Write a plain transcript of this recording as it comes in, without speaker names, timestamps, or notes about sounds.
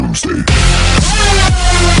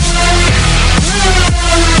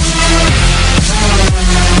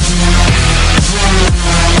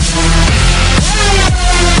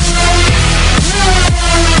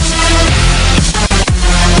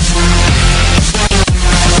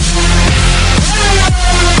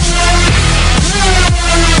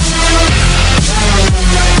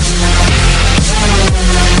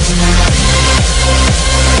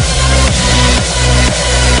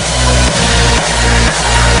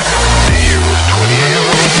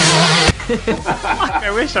I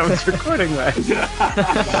wish I was recording that.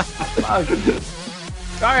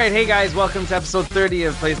 All right, hey guys, welcome to episode 30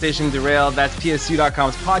 of PlayStation Derailed. That's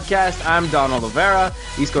PSU.com's podcast. I'm Donald Oliveira,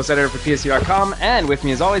 East Coast editor for PSU.com, and with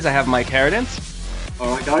me as always I have Mike Harradence.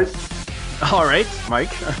 All right, guys. All right,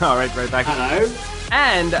 Mike. All right, right back. Hello.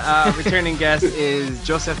 And returning guest is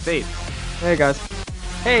Joseph Fate. Hey guys.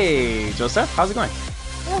 Hey, Joseph, how's it going?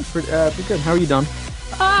 Yeah, pretty good. How are you doing?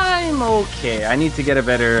 I'm okay. I need to get a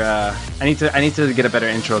better. I need to get a better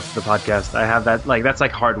intro to the podcast. I have that that's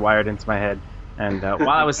hardwired into my head. And while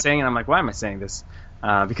I was saying it, I'm like, why am I saying this?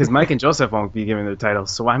 Because Mike and Joseph won't be giving their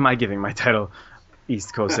titles, so why am I giving my title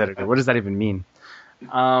East Coast editor? What does that even mean?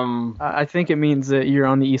 I think it means that you're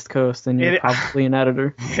on the East Coast and you're probably an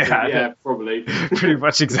editor. Yeah, probably. Pretty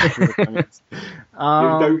much exactly what that means. You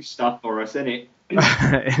know stuff for us, innit?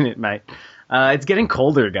 In it, mate. It's getting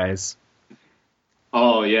colder, guys.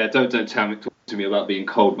 Oh yeah, don't talk to me about being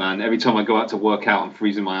cold, man. Every time I go out to work out, I'm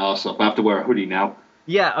freezing my ass off. I have to wear a hoodie now.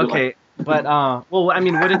 Yeah, okay, but well, I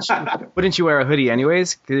mean, wouldn't you wear a hoodie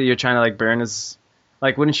anyways? Because you're trying to burn as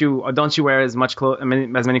don't you wear as much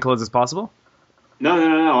as many clothes as possible?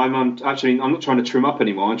 No. I'm not trying to trim up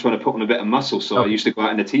anymore. I'm trying to put on a bit of muscle. So I used to go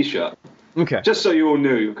out in a t-shirt. Okay. Just so you all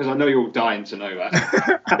knew, because I know you're all dying to know that.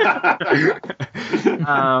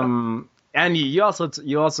 And you also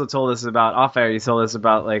told us about off air. You told us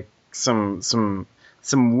about some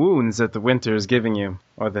wounds that the winter is giving you,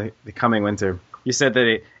 or the coming winter. You said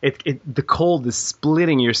that the cold is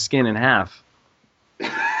splitting your skin in half. yeah,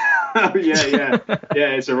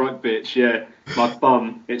 it's a right bitch. Yeah, my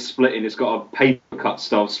thumb, it's splitting. It's got a paper cut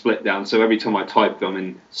style split down. So every time I type, I'm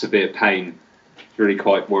in severe pain. It's really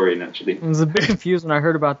quite worrying, actually. I was a bit confused when I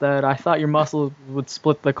heard about that. I thought your muscle would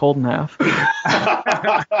split the cold in half.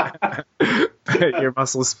 Your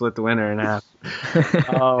muscles split the winter in half.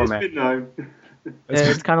 Oh, it's man. been known.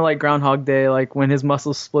 It's kind of like Groundhog Day. Like when his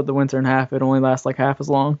muscles split the winter in half, it only lasts half as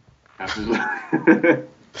long.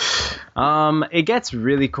 It gets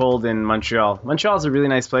really cold in Montreal. Montreal's a really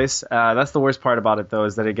nice place. That's the worst part about it, though,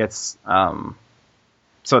 is that it gets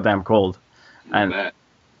so damn cold. And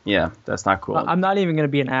yeah, that's not cool. I'm not even gonna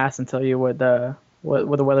be an ass and tell you what the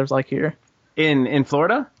weather's like here. In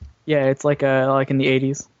Florida? Yeah, it's like in the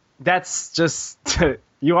 80s. That's just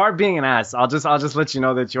you are being an ass. I'll just let you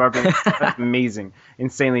know that you are being that's amazing.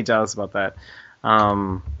 Insanely jealous about that.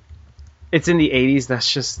 It's in the 80s.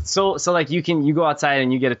 That's just so you go outside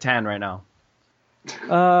and you get a tan right now.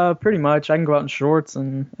 Pretty much. I can go out in shorts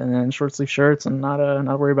and then short sleeve shirts and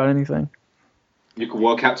not worry about anything. You can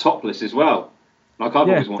work out topless as well. Like I've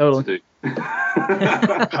always wanted to do.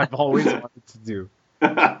 I've always wanted to do.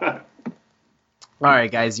 All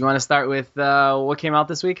right, guys. You want to start with what came out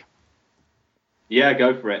this week? Yeah,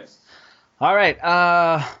 go for it. All right.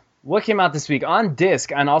 What came out this week on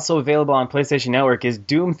disc and also available on PlayStation Network is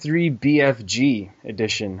Doom 3 BFG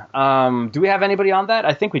edition. Do we have anybody on that?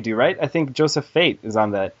 I think we do, right? I think Joseph Fate is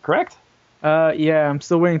on that, correct? Yeah, I'm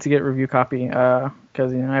still waiting to get a review copy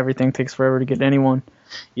because everything takes forever to get anyone.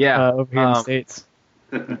 Yeah, over here in the States.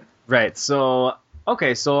 Right. So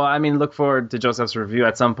okay. So I mean, look forward to Joseph's review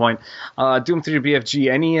at some point. Doom 3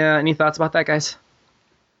 BFG. Any thoughts about that, guys?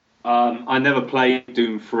 I never played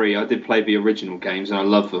Doom 3. I did play the original games and I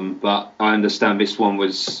love them, but I understand this one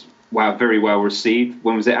was very well received.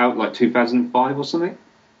 When was it out? 2005 or something? I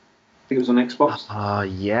think it was on Xbox.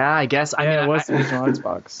 Yeah, I guess. I mean, it was the original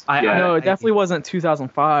Xbox. No, it definitely wasn't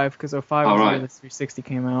 2005 because 05 was when the 360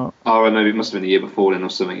 came out. Oh, maybe it must have been the year before then or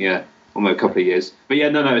something. Yeah. Almost a couple of years. But yeah,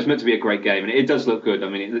 no, it's meant to be a great game, and it does look good. I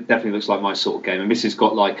mean, it definitely looks like my sort of game. And this has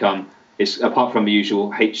got it's apart from the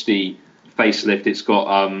usual HD facelift, it's got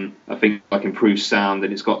I think improved sound,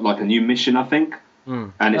 and it's got a new mission, I think,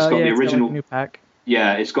 and it's got the original new pack.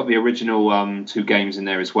 Yeah, it's got the original 2 games in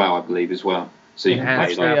there as well, I believe as well. So you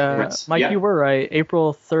can play Mike, you were right.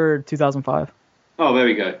 April 3rd, 2005. Oh, there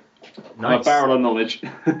we go. Nice. A barrel of knowledge.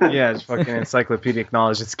 Yeah, it's fucking encyclopedic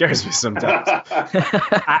knowledge. It scares me sometimes.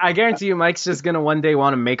 I guarantee you Mike's just going to one day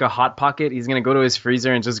want to make a Hot Pocket. He's going to go to his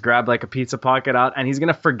freezer and just grab a pizza pocket out, and he's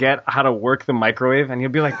going to forget how to work the microwave, and he'll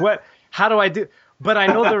be like, what? How do I do? But I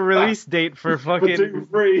know the release date for fucking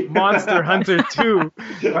Monster Hunter 2.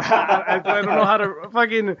 I don't know how to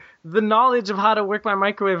fucking... The knowledge of how to work my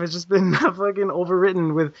microwave has just been fucking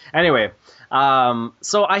overwritten with... Anyway,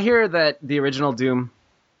 so I hear that the original Doom...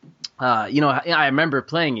 I remember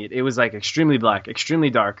playing it. It was extremely black, extremely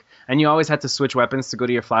dark, and you always had to switch weapons to go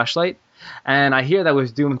to your flashlight. And I hear that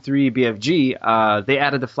with Doom 3 BFG, they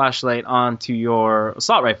added the flashlight onto your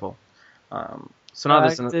assault rifle. So now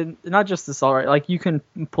there's not just assault rifle. You can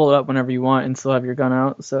pull it up whenever you want and still have your gun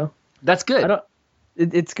out. So that's good.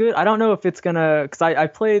 It's good. I don't know if it's gonna, because I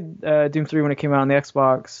played Doom 3 when it came out on the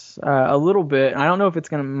Xbox a little bit. I don't know if it's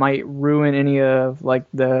gonna might ruin any of like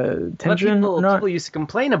the tension or not. People used to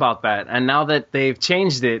complain about that, and now that they've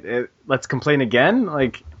changed let's complain again.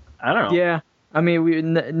 Like, I don't know. Yeah, I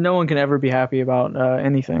mean, no one can ever be happy about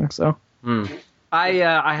anything. So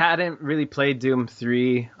I hadn't really played Doom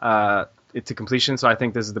 3 to completion, so I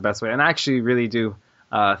think this is the best way, and I actually really do.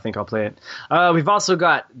 Think I'll play it. We've also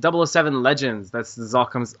got 007 Legends. This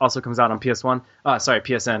also comes out on PS1. Sorry,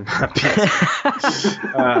 PSN.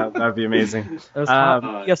 That'd be amazing. Those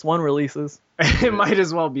PS1 releases. It might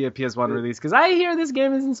as well be a PS1 release because I hear this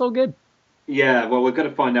game isn't so good. Yeah, well, we're going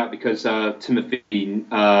to find out because Timothy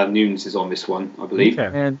Nunes is on this one, I believe.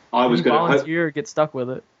 Okay. And I was going to volunteer, get stuck with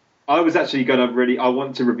it. I was actually going to I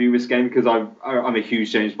want to review this game because I'm a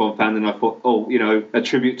huge James Bond fan, and I thought, a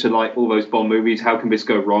tribute to like all those Bond movies. How can this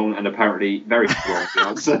go wrong? And apparently, very wrong. The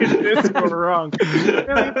answer. This go wrong. Really,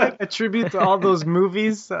 like, a tribute to all those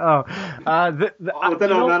movies. I don't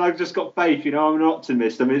know, man. I've just got faith. I'm an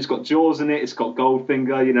optimist. I mean, it's got Jaws in it. It's got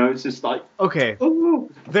Goldfinger. It's just like okay. Oh.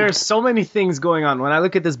 There's so many things going on. When I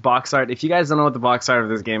look at this box art, if you guys don't know what the box art of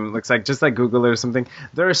this game looks like, just like Google it or something.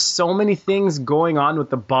 There are so many things going on with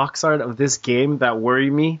the box art of this game that worry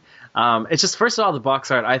me. It's just, first of all, the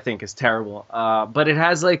box art I think is terrible, but it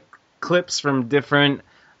has like clips from different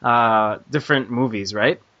movies,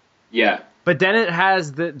 right? Yeah. But then it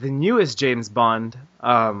has the newest James Bond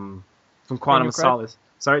from Quantum of Solace.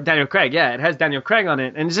 Sorry, Daniel Craig. Yeah, it has Daniel Craig on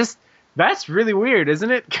it, and it's just, that's really weird,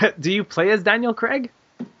 isn't it? Do you play as Daniel Craig?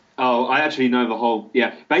 Oh, I actually know the whole.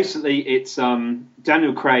 Yeah, basically, it's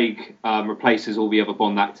Daniel Craig replaces all the other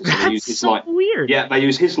Bond actors. So That's so weird. Yeah, they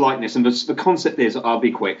use his likeness, and the concept is, I'll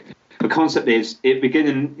be quick. The concept is, at the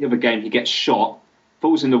beginning of the game, he gets shot,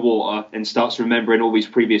 falls in the water, and starts remembering all these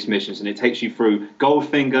previous missions, and it takes you through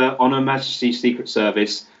Goldfinger, On Her Majesty's Secret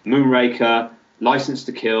Service, Moonraker, License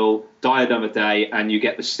to Kill, Diadem of Day, and you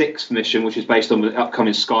get the 6th mission, which is based on the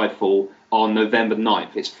upcoming Skyfall, on November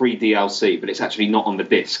 9th. It's free DLC, but it's actually not on the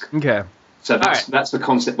disc. Okay. So that's the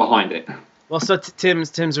concept behind it. Well, so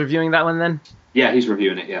Tim's reviewing that one then? Yeah, he's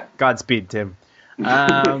reviewing it, yeah. Godspeed, Tim. We've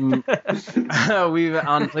on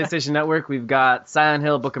PlayStation Network, we've got Silent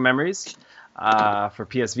Hill Book of Memories for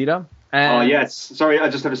PS Vita. And yes. Sorry, I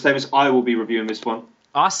just have to say this. I will be reviewing this one.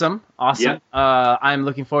 Awesome. Yeah. I'm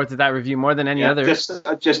looking forward to that review more than any other.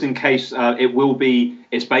 Just in case,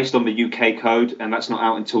 it's based on the UK code, and that's not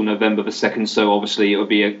out until November the 2nd. So obviously,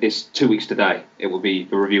 it's 2 weeks today. The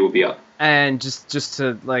review will be up. And just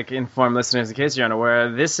to like inform listeners, in case you're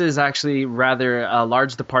unaware, this is actually rather a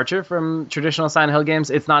large departure from traditional Silent Hill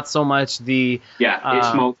games. It's not so much the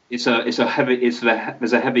there's a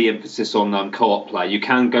heavy emphasis on co-op play. You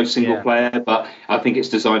can go single player, but I think it's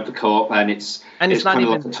designed for co-op, and it's not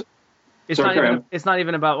even. It's not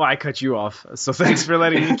even about. Well, I cut you off, so thanks for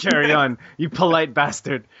letting me carry on, you polite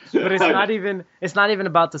bastard. But it's not even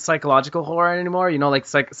about the psychological horror anymore. like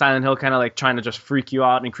Silent Hill, kind of like trying to just freak you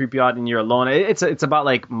out and creep you out, and you're alone. It's about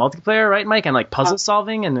like multiplayer, right, Mike, and like puzzle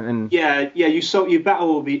solving and. Yeah. You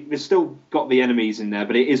battle there's still got the enemies in there,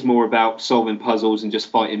 but it is more about solving puzzles and just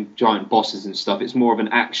fighting giant bosses and stuff. It's more of an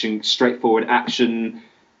straightforward action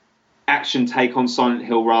take on Silent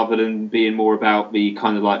Hill rather than being more about the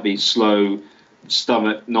kind of like the slow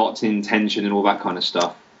stomach knots in tension and all that kind of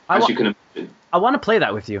stuff. You can imagine. I want to play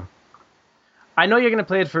that with you. I know you're going to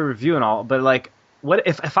play it for review and all, but like, what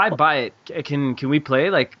if I buy it? Can we play?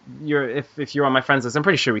 Like, if you're on my friends list, I'm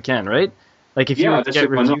pretty sure we can, right? Like, if you were to get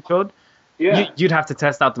review code, you'd have to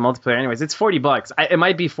test out the multiplayer anyways. It's $40. It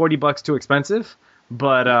might be $40 too expensive,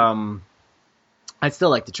 but I'd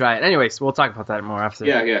still like to try it. Anyways, we'll talk about that more after.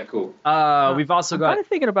 Yeah, cool. We've also got. I'm kind of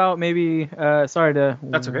thinking about maybe. Sorry to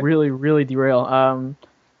really, really derail. I'm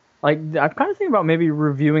kind of thinking about maybe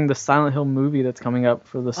reviewing the Silent Hill movie that's coming up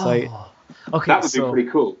for the site. Okay, that would be pretty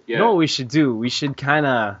cool. Yeah. You know what we should do? We should kind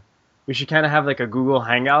of have like a Google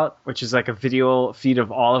Hangout, which is like a video feed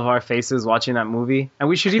of all of our faces watching that movie, and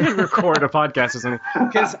we should even record a podcast or something.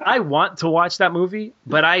 Because I want to watch that movie,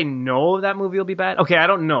 but I know that movie will be bad. Okay, I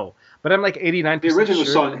don't know. But I'm like 89% The original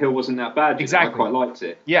sure. Silent Hill wasn't that bad. Exactly. I quite liked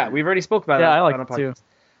it. Yeah, we've already spoke about it. Yeah, I liked it too.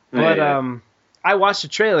 But I watched the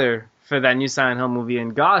trailer for that new Silent Hill movie,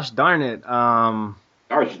 and gosh darn it.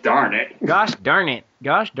 Gosh darn it.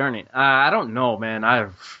 I don't know, man. I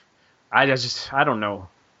don't know.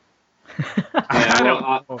 I don't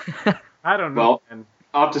know. I don't know. Well, man.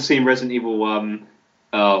 after seeing Resident Evil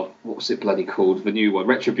Oh, what was it bloody called? The new one,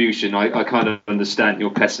 Retribution. I kind of understand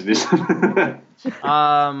your pessimism.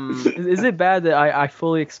 Is it bad that I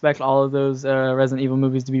fully expect all of those Resident Evil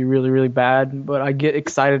movies to be really, really bad, but I get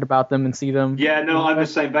excited about them and see them? Yeah, no, I'm the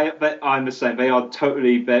same. I'm the same. They are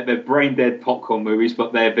totally they're brain dead popcorn movies,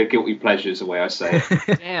 but they're guilty pleasures, the way I say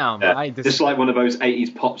it. Damn, Yeah. Just like one of those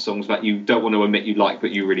 80s pop songs that you don't want to admit you like,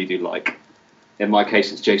 but you really do like. In my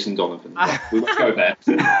case, it's Jason Donovan. We won't go there.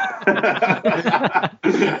 Too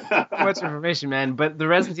much information, man. But the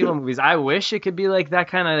Resident Evil movies, I wish it could be like that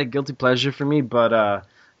kind of guilty pleasure for me, but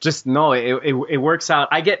just no, it works out.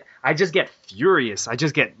 I just get furious. I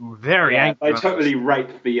just get very angry. They totally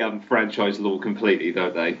rape the franchise lore completely,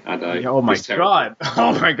 don't they? Oh my god!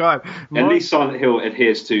 Oh my god! At least Silent Hill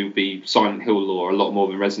adheres to the Silent Hill lore a lot more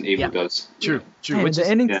than Resident Evil does. True. Man, the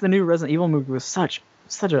ending to the new Resident Evil movie was such a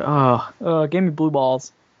gave me blue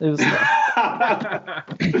balls. It was.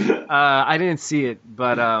 I didn't see it,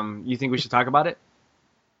 but you think we should talk about it?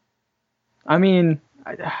 I mean,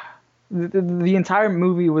 the entire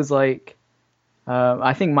movie was like.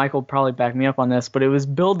 I think Michael probably backed me up on this, but it was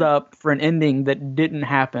build up for an ending that didn't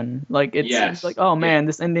happen. Like it's like, oh man,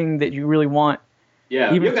 this ending that you really want.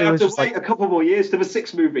 Yeah, you're gonna have to wait a couple more years to the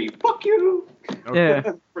 6th movie. Fuck you.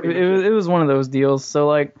 Yeah, it was one of those deals. So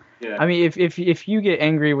like. Yeah. I mean, if you get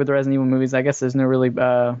angry with the Resident Evil movies, I guess there's no really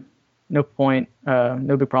no point,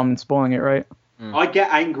 no big problem in spoiling it, right? I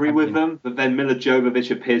get angry with them, but then Mila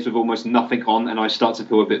Jovovich appears with almost nothing on, and I start to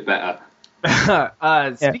feel a bit better.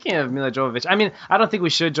 Speaking of Mila Jovovich, I mean, I don't think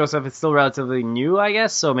we should, Joseph. It's still relatively new, I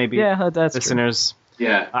guess, so maybe that's listeners. True.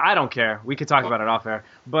 Yeah, I don't care. We could talk about it off air,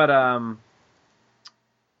 but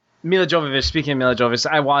Mila Jovovich. Speaking of Mila Jovovich,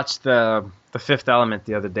 I watched the Fifth Element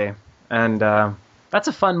the other day, and. That's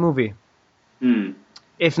a fun movie.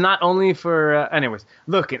 If not only for... anyways,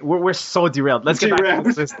 look, we're so derailed. Let's get back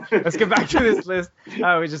to this list.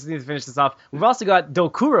 We just need to finish this off. We've also got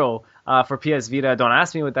Dokuro for PS Vita. Don't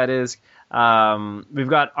ask me what that is. We've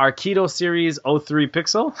got Arkido Series 03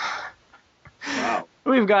 Pixel. Wow.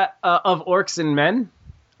 We've got Of Orcs and Men.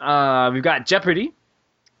 We've got Jeopardy.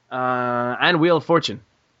 And Wheel of Fortune.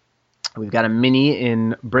 We've got a mini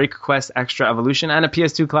in Break Quest Extra Evolution and a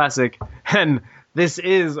PS2 classic. And... this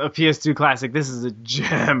is a PS2 classic. This is a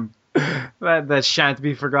gem that shan't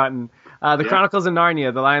be forgotten. The Chronicles of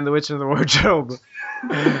Narnia, The Lion, the Witch, and the Wardrobe.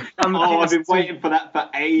 I've been waiting for that for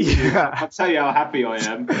ages. Yeah. I'll tell you how happy I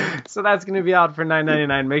am. So that's going to be out for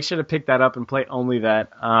 $9.99. Make sure to pick that up and play only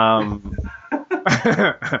that.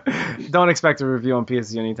 Don't expect a review on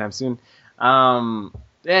PS2 anytime soon. So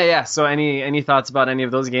any thoughts about any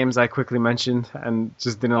of those games I quickly mentioned and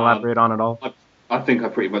just didn't elaborate on at all? I think I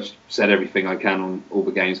pretty much said everything I can on all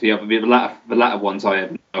the games. The latter ones I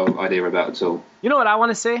have no idea about at all. You know what I want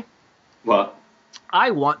to say? What?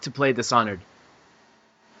 I want to play Dishonored.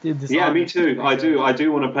 Yeah, me too. I do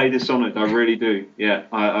want to play Dishonored. I really do. Yeah,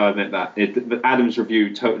 I admit that. Adam's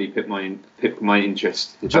review totally piqued my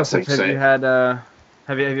interest. Joseph, have you had a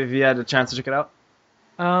chance to check it out?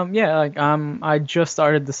 I just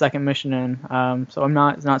started the second mission in, so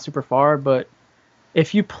it's not super far, but.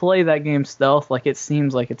 If you play that game stealth, like it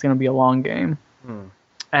seems like it's going to be a long game.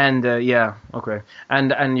 And okay.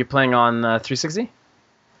 And you're playing on 360?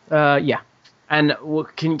 Yeah. And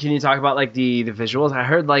can you talk about like the visuals? I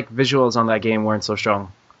heard like visuals on that game weren't so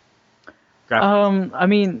strong. I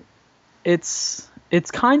mean, it's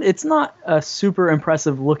not a super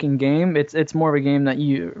impressive looking game. It's more of a game that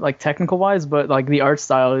you like technical wise, but like the art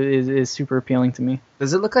style is super appealing to me.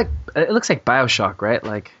 Does it look like it looks like BioShock, right?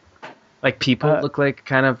 Like people look like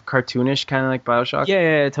kind of cartoonish, kind of like BioShock.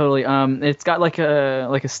 Yeah, totally. It's got like a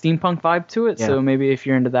steampunk vibe to it. Yeah. So maybe if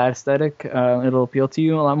you're into that aesthetic, it'll appeal to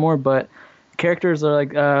you a lot more. But characters are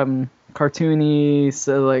like cartoony,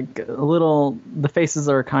 so like the faces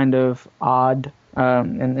are kind of odd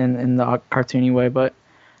in the cartoony way. But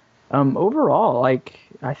overall, like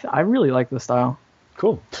I really like the style.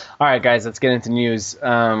 Cool. All right, guys, let's get into news.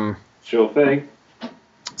 Sure thing.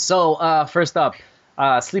 So first up.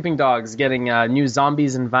 Sleeping Dogs getting new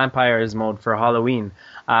zombies and vampires mode for Halloween.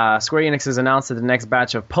 Square Enix has announced that the next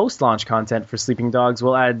batch of post-launch content for Sleeping Dogs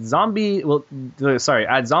will add zombie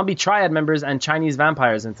triad members and Chinese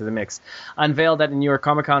vampires into the mix. Unveiled at New York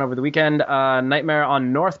Comic Con over the weekend, Nightmare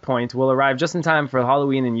on North Point will arrive just in time for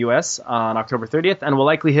Halloween in US on October 30th and will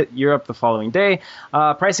likely hit Europe the following day.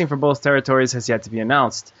 Pricing for both territories has yet to be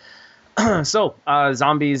announced. So,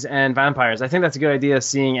 zombies and vampires. I think that's a good idea,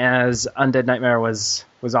 seeing as Undead Nightmare was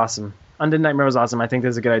awesome. Undead Nightmare was awesome. I think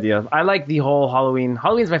that's a good idea. I like the whole Halloween.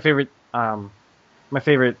 Halloween's my favorite. Jeez,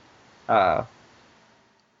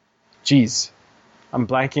 I'm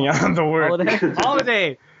blanking on the word.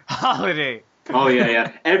 Holiday. Holiday. Oh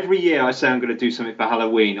yeah. Every year I say I'm going to do something for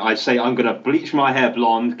Halloween. I say I'm going to bleach my hair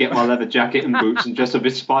blonde, get my leather jacket and boots, and dress up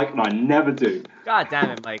as Spike, and I never do. God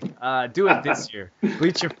damn it, Mike. Do it this year.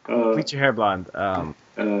 Bleach your hair blonde. Yeah,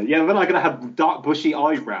 then I'm going to have dark bushy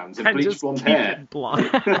eyebrows and bleach blonde hair. It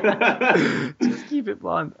blonde. Just keep it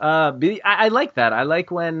blonde. I like that. I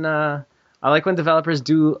like when developers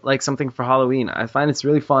do like something for Halloween. I find it's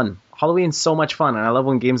really fun. Halloween's so much fun, and I love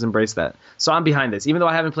when games embrace that. So I'm behind this. Even though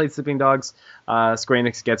I haven't played Sleeping Dogs, Square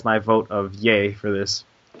Enix gets my vote of yay for this.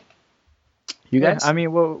 You guys? I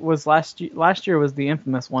mean, what was last year was the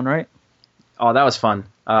Infamous one, right? Oh, that was fun.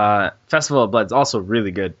 Festival of Blood's also really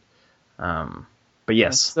good. But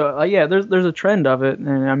yes. So there's a trend of it,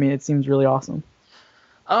 and I mean, it seems really awesome.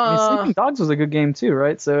 Sleeping Dogs was a good game too,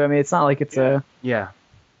 right? So I mean, it's not like it's yeah.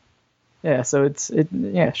 So it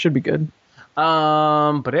should be good.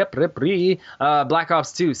 Black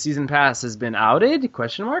Ops 2 Season Pass has been outed? Call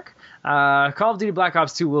of Duty Black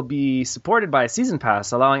Ops 2 will be supported by a Season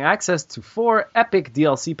Pass, allowing access to 4 epic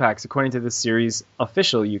DLC packs, according to the series'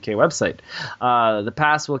 official UK website. The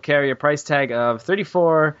pass will carry a price tag of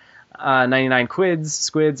 $34.99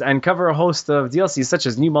 squids and cover a host of DLCs such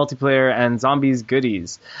as new multiplayer and zombies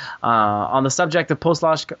goodies. On the subject of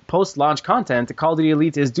post-launch content, Call of Duty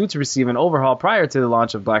Elite is due to receive an overhaul prior to the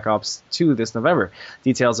launch of Black Ops 2 this November,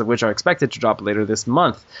 details of which are expected to drop later this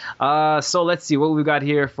month. So let's see what we've got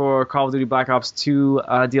here for Call of Duty Black Ops 2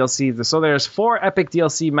 DLC. So there's 4 epic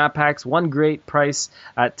DLC map packs, one great price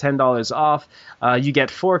at $10 off. You get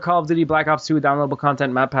 4 Call of Duty Black Ops 2 downloadable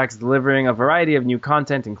content map packs delivering a variety of new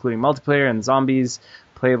content, including multiplayer and zombies,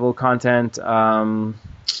 playable content.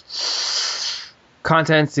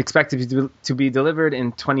 Content's expected to be delivered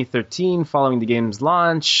in 2013 following the game's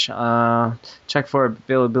launch. Check for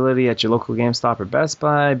availability at your local GameStop or Best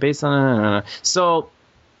Buy based on... So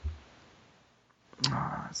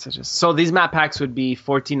these map packs would be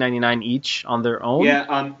 $14.99 each on their own?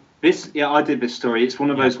 Yeah, I did this story. It's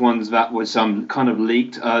one of those ones that was kind of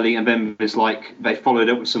leaked early, and then it was like they followed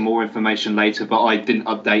up with some more information later, but I didn't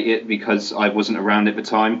update it because I wasn't around at the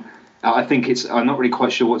time. I think I'm not really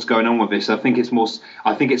quite sure what's going on with this. I think it's more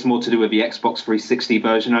to do with the Xbox 360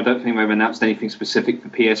 version. I don't think they've announced anything specific for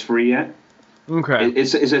PS3 yet. Okay.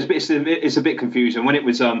 It's a bit confusing. When it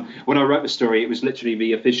was when I wrote the story, it was literally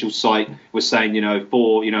the official site was saying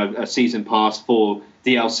for a season pass, 4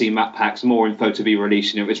 DLC map packs, more info to be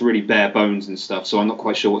released. It was really bare bones and stuff. So I'm not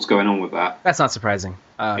quite sure what's going on with that. That's not surprising.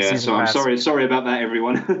 So I'm sorry about that,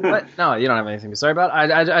 everyone. But, no, you don't have anything to be sorry about.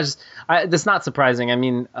 That's not surprising. I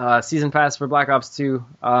mean, season pass for Black Ops 2.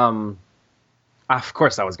 Of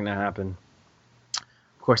course that was going to happen.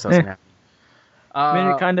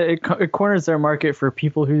 I mean, it corners their market for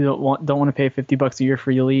people who don't want to pay $50 a year for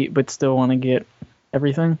Elite, but still want to get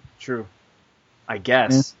everything. True, I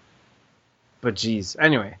guess. Yeah. But geez.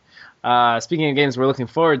 Anyway, speaking of games we're looking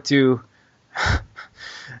forward to,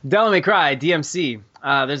 Devil May Cry DMC.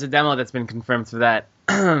 There's a demo that's been confirmed for that.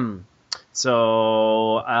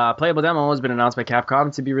 So, playable demo has been announced by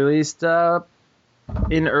Capcom to be released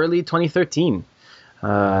in early 2013.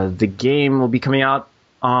 The game will be coming out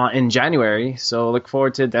in January, so look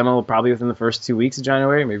forward to a demo probably within the first 2 weeks of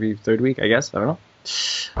January, maybe third week, I guess. I don't know.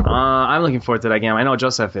 I'm looking forward to that game. I know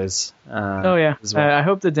Joseph is. Oh yeah, well. I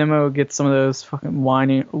hope the demo gets some of those fucking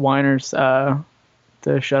whiners to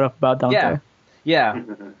shut up about Dante. Yeah,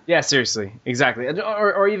 seriously, exactly.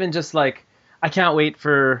 Or even just like, I can't wait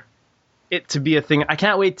for it to be a thing. I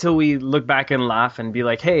can't wait till we look back and laugh and be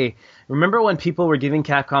like, hey, remember when people were giving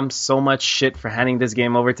Capcom so much shit for handing this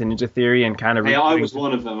game over to Ninja Theory and kind of... Hey, I was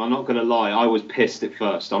one of them. I'm not going to lie. I was pissed at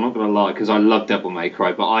first. I'm not going to lie because I love Devil May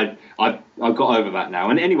Cry, but I've got over that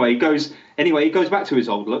now. And anyway, he goes back to his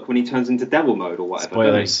old look when he turns into Devil Mode or whatever.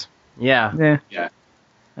 Spoilers. Yeah.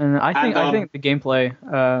 And I think the gameplay,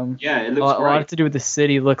 it looks a lot to do with the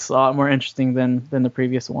city looks a lot more interesting than the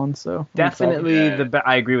previous one. So definitely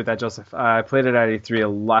I agree with that, Joseph. I played it at E3 a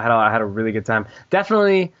lot. I had a really good time.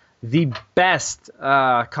 Definitely the best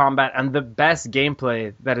combat and the best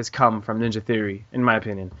gameplay that has come from Ninja Theory, in my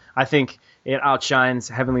opinion. I think it outshines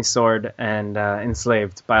Heavenly Sword and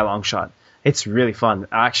Enslaved by a long shot. It's really fun. The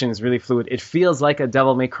action is really fluid. It feels like a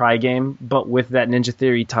Devil May Cry game, but with that Ninja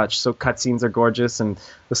Theory touch. So cutscenes are gorgeous, and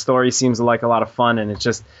the story seems like a lot of fun, and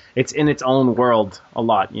it's in its own world a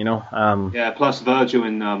lot, you know? Plus Virgil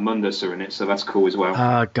and Mundus are in it, so that's cool as well.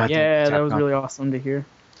 that was really awesome to hear.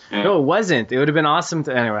 Yeah. No, it wasn't. It would have been awesome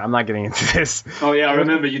to... Anyway, I'm not getting into this. Oh, yeah, I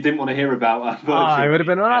remember you didn't want to hear about Virgil. It would have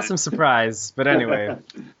been an awesome surprise. But anyway,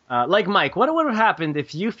 like Mike, what would have happened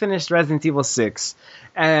if you finished Resident Evil 6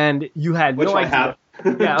 and you had no idea...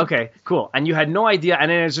 Yeah, okay, cool. And you had no idea,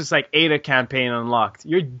 and then it's just like Ada campaign unlocked.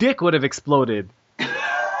 Your dick would have exploded. You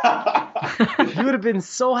would have been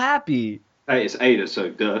so happy. Hey, it's Ada, so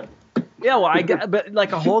duh. Yeah, well, I get, but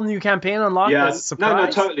like a whole new campaign unlocked. Yeah, as a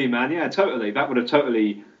surprise? no, totally, man. Yeah, totally. That would have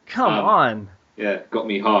totally. Come on. Yeah, got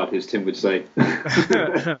me hard, as Tim would say.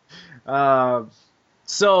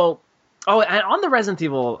 So, and on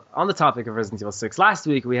the topic of Resident Evil 6, last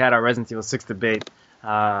week we had our Resident Evil 6 debate.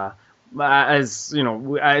 As you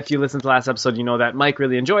know, if you listened to last episode, you know that Mike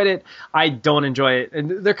really enjoyed it. I don't enjoy it,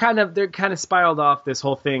 and they're kind of spiraled off this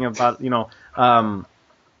whole thing about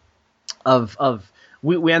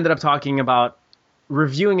we ended up talking about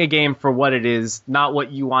reviewing a game for what it is, not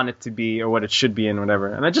what you want it to be or what it should be and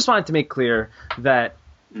whatever. And I just wanted to make clear that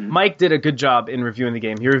Mike did a good job in reviewing the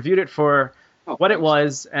game. He reviewed it for what it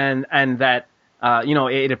was, and that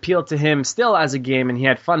it appealed to him still as a game, and he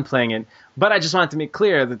had fun playing it. But I just wanted to make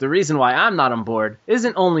clear that the reason why I'm not on board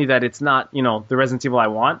isn't only that it's not the Resident Evil I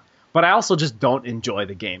want, but I also just don't enjoy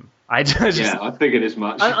the game. I figured as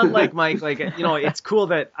much. Unlike Mike, it's cool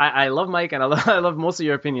that I love Mike and I love most of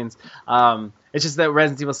your opinions. It's just that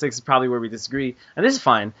Resident Evil 6 is probably where we disagree, and this is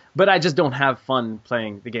fine. But I just don't have fun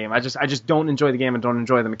playing the game. I just don't enjoy the game. I don't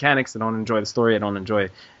enjoy the mechanics. I don't enjoy the story. I don't enjoy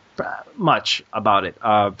much about it.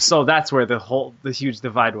 So that's where the huge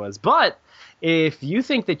divide was. But if you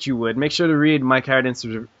think that you would, make sure to read Mike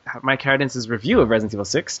Harridance's review of Resident Evil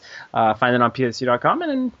 6. Find it on PSU.com and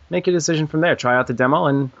then make a decision from there. Try out the demo,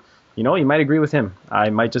 and you might agree with him.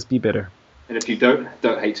 I might just be bitter. And if you don't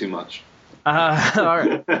hate too much. All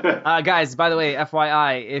right. Guys, by the way,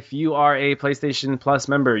 FYI, if you are a PlayStation Plus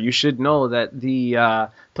member, you should know that the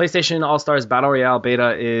PlayStation All-Stars Battle Royale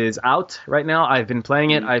beta is out right now. I've been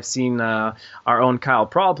playing it. I've seen our own Kyle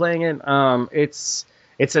Prawl playing it.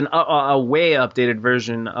 It's a way updated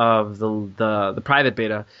version of the private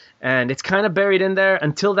beta, and it's kind of buried in there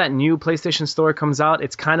until that new PlayStation Store comes out.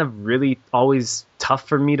 It's kind of really always tough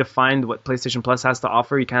for me to find what PlayStation Plus has to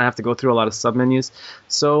offer. You kind of have to go through a lot of submenus.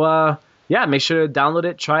 So make sure to download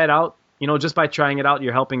it, try it out. Just by trying it out,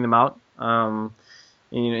 you're helping them out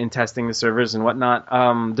in testing the servers and whatnot.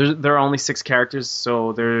 There are only 6 characters,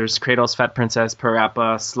 so there's Kratos, Fat Princess,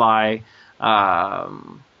 Parappa, Sly,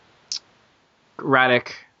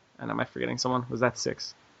 Radek, and am I forgetting someone? Was that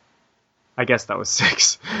 6? I guess that was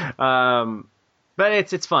 6. But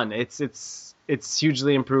it's fun. It's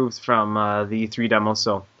hugely improved from the E3 demo,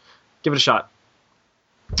 so give it a shot.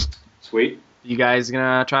 Sweet. You guys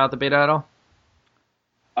gonna try out the beta at all?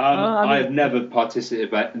 I have never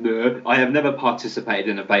participated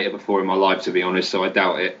in a beta before in my life, to be honest. So I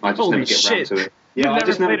doubt it. I just never get around to it. Yeah,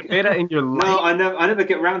 You've never played a beta in your life? No, I never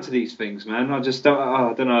get around to these things, man. I just don't.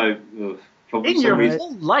 I don't know. In your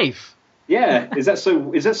whole life. Yeah, is that so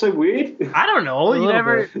weird? I don't know. You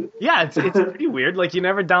never. Yeah, it's pretty weird. Like you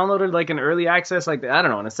never downloaded like an early access, like I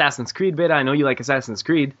don't know, an Assassin's Creed beta. I know you like Assassin's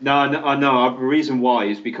Creed. No. The reason why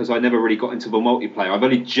is because I never really got into the multiplayer. I've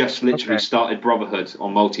only just literally started Brotherhood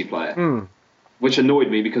on multiplayer, which annoyed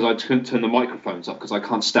me because I couldn't turn the microphones up because I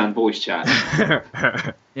can't stand voice chat.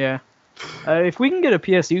 Yeah. If we can get a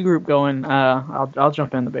PSU group going, I'll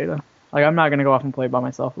jump in the beta. Like I'm not gonna go off and play by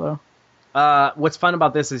myself though. What's fun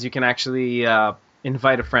about this is you can actually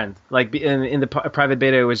invite a friend. Like in the private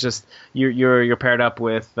beta, it was just you're paired up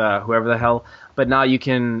with whoever the hell. But now you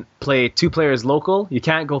can play 2 players local. You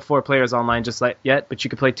can't go 4 players online just like yet, but you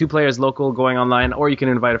can play 2 players local going online, or you can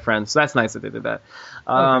invite a friend. So that's nice that they did that.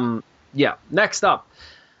 Okay. Yeah. Next up.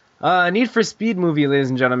 Need for Speed movie, ladies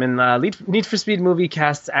and gentlemen. Need for Speed movie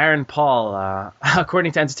casts Aaron Paul.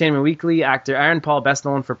 According to Entertainment Weekly, actor Aaron Paul, best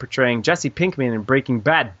known for portraying Jesse Pinkman in Breaking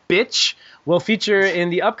Bad, bitch, will feature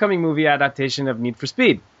in the upcoming movie adaptation of Need for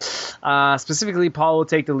Speed. Specifically, Paul will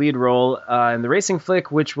take the lead role in the racing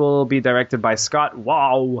flick, which will be directed by Scott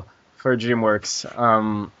Wow for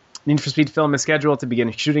DreamWorks. Need for Speed film is scheduled to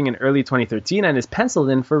begin shooting in early 2013 and is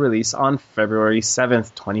penciled in for release on February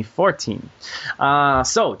 7th, 2014.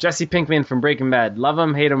 So, Jesse Pinkman from Breaking Bad. Love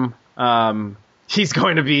him, hate him. He's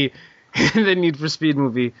going to be in the Need for Speed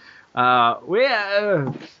movie. I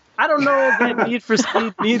don't know that Need for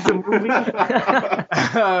Speed needs a movie.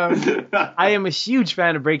 I am a huge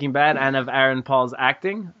fan of Breaking Bad and of Aaron Paul's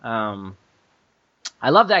acting. I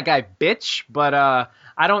love that guy, bitch, but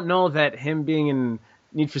I don't know that him being in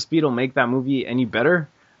Need for Speed will make that movie any better.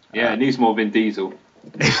 Yeah, it needs more Vin Diesel.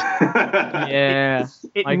 Yeah,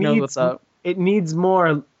 Mike knows what's up. It needs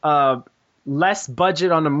more, less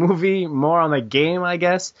budget on the movie, more on the game, I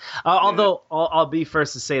guess. Although I'll be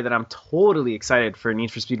first to say that I'm totally excited for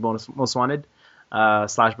Need for Speed Most Wanted /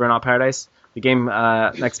 Burnout Paradise, the game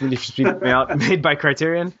next Need for Speed made by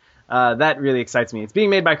Criterion. That really excites me. It's being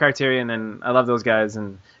made by Criterion, and I love those guys.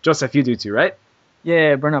 And Joseph, you do too, right?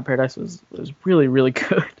 Yeah, Burnout Paradise was really, really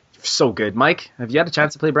good. So good. Mike, have you had a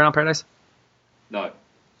chance to play Burnout Paradise? No.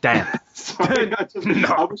 Damn. Sorry,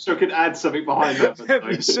 I wish I could add something behind that. But no.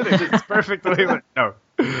 You should have. It's perfect the way it was. No.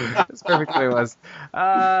 It's perfect the way it was.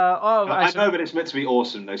 I know, but it's meant to be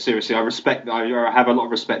awesome, though. Seriously, I have a lot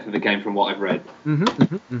of respect for the game from what I've read.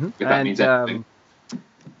 If that means anything.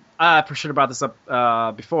 I should have brought this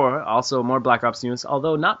up before. Also, more Black Ops news,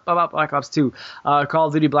 although not about Black Ops 2. Call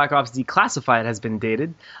of Duty Black Ops Declassified has been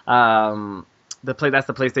dated. That's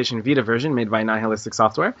the PlayStation Vita version made by Nihilistic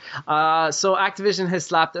Software. So Activision has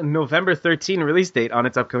slapped a November 13 release date on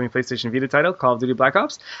its upcoming PlayStation Vita title, Call of Duty Black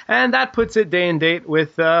Ops, and that puts it day and date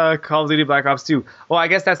with Call of Duty Black Ops 2. Well, I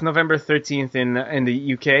guess that's November 13th in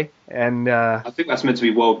the UK, and I think that's meant to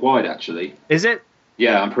be worldwide, actually. Is it?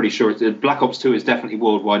 Yeah, I'm pretty sure. Black Ops 2 is definitely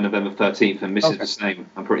worldwide November 13th, and Mrs. the same,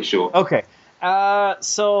 I'm pretty sure. Okay.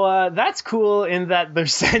 So that's cool in that they're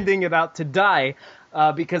sending it out to die.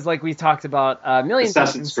 Because like we talked about millions of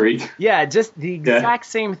Assassin's Creed. Yeah, just the exact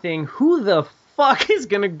same thing. Who the fuck is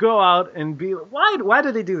going to go out and be like, why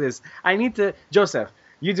did they do this? I need to... Joseph,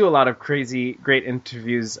 you do a lot of crazy, great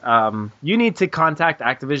interviews. You need to contact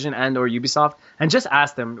Activision and or Ubisoft and just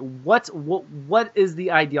ask them, what is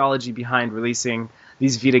the ideology behind releasing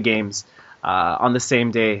these Vita games on the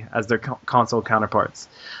same day as their console counterparts?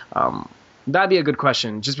 That'd be a good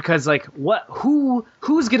question. Just because, like,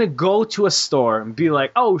 who's gonna go to a store and be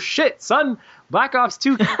like, "Oh shit, son, Black Ops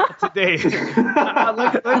 2 came out today.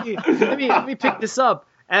 let me pick this up."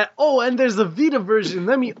 And there's a Vita version.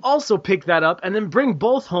 Let me also pick that up and then bring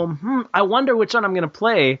both home. I wonder which one I'm gonna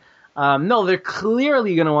play. No, they're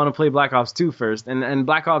clearly gonna want to play Black Ops 2 first, and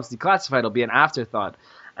Black Ops Declassified will be an afterthought.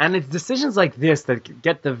 And it's decisions like this that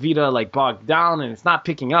get the Vita like bogged down, and it's not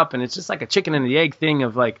picking up, and it's just like a chicken and the egg thing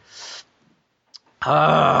of like.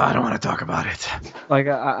 I don't want to talk about it. Like,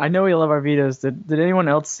 I know we love our Vitas. Did anyone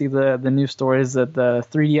else see the news stories that the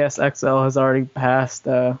 3DS XL has already passed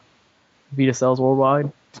Vita sales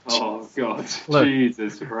worldwide? Oh, God. Look,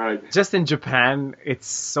 Jesus Christ. Just in Japan, it's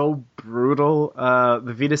so brutal.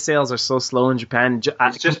 The Vita sales are so slow in Japan.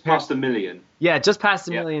 It's just past 1 million. Yeah, just past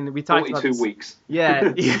 1 million. We talked 42 about weeks.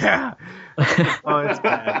 Yeah, yeah. Oh, it's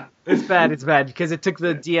bad. It's bad because it took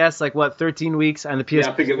the DS like 13 weeks and the PS.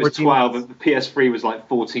 Yeah, I think it was 12. And the PS3 was like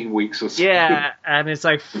 14 weeks or so. Yeah, and it's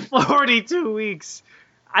like 42 weeks.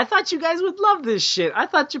 I thought you guys would love this shit. I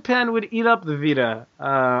thought Japan would eat up the Vita.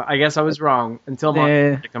 I guess I was wrong until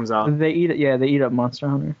Monster Hunter comes out. They eat up Monster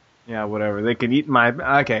Hunter. Yeah, whatever. They can eat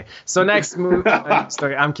my. Okay, so next move.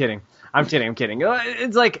 Story. I'm kidding.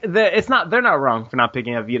 It's like they're not wrong for not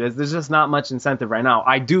picking up Vitas. There's just not much incentive right now.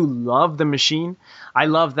 I do love the machine. I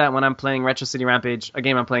love that when I'm playing Retro City Rampage, a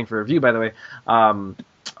game I'm playing for review, by the way. I'm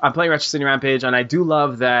playing Retro City Rampage, and I do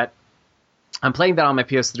love that I'm playing that on my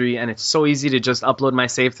PS3, and it's so easy to just upload my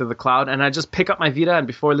save to the cloud, and I just pick up my Vita, and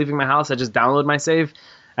before leaving my house, I just download my save,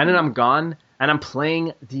 and then I'm gone, and I'm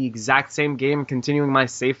playing the exact same game, continuing my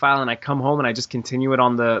save file, and I come home, and I just continue it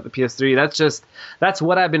on the PS3. That's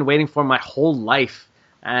what I've been waiting for my whole life,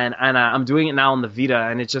 and I'm doing it now on the Vita,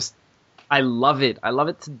 and I love it. I love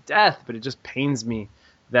it to death, but it just pains me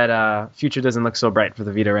that future doesn't look so bright for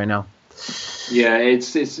the Vita right now. Yeah,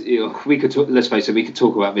 it's we could talk, let's face it, we could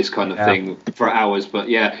talk about this kind of thing for hours, but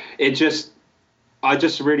yeah, I just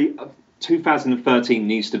really 2013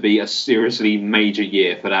 needs to be a seriously major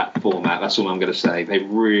year for that format. That's all I'm going to say. They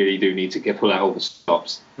really do need to pull out all the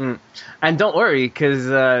stops. And don't worry, because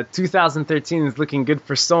 2013 is looking good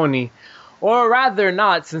for Sony, or rather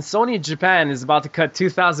not, since Sony Japan is about to cut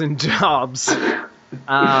 2,000 jobs.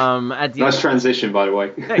 Nice transition, by the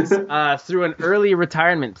way. Thanks. Through an early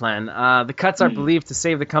retirement plan. The cuts are believed to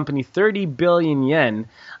save the company 30 billion yen,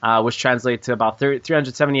 which translates to about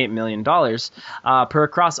 $378 million per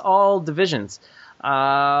across all divisions.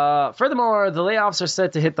 Furthermore, the layoffs are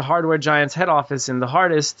set to hit the hardware giant's head office in the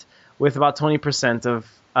hardest, with about 20%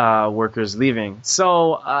 of workers leaving.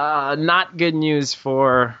 So, not good news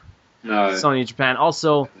for Sony Japan.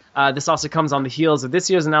 Also, this also comes on the heels of this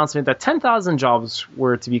year's announcement that 10,000 jobs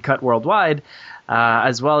were to be cut worldwide,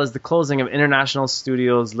 as well as the closing of International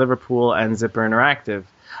Studios Liverpool and Zipper Interactive.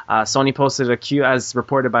 Sony posted as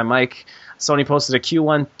reported by Mike, Sony posted a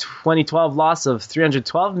Q1 2012 loss of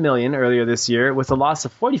 $312 million earlier this year, with a loss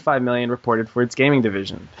of $45 million reported for its gaming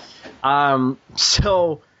division.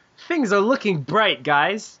 So things are looking bright,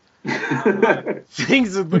 guys.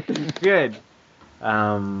 Things are looking good.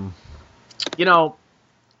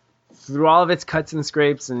 Through all of its cuts and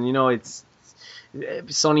scrapes, and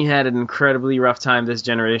Sony had an incredibly rough time this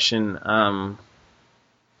generation.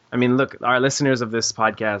 I mean, look, our listeners of this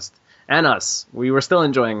podcast and us, we were still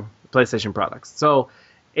enjoying PlayStation products. So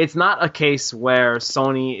it's not a case where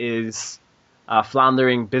Sony is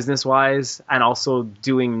floundering business-wise and also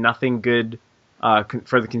doing nothing good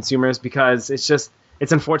for the consumers, because it's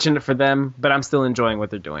unfortunate for them, but I'm still enjoying what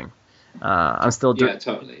they're doing. I'm still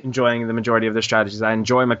totally enjoying the majority of their strategies. I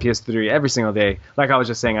enjoy my PS3 every single day. Like I was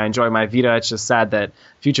just saying, I enjoy my Vita. It's just sad that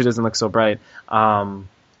future doesn't look so bright.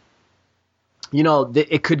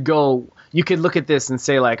 It could go. You could look at this and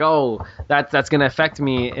say like, oh, that's going to affect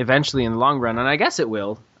me eventually in the long run, and I guess it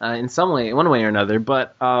will in some way, one way or another.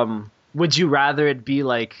 But would you rather it be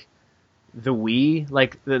like the Wii,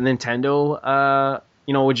 like the Nintendo?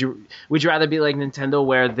 Would you rather be like Nintendo,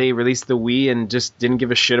 where they released the Wii and just didn't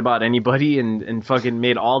give a shit about anybody and fucking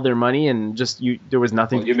made all their money and just there was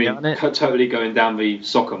nothing to on it? Totally going down the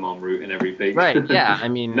soccer mom route and everything. Right? Yeah, I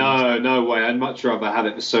mean, no way. I'd much rather have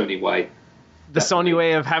it the Sony way. The Sony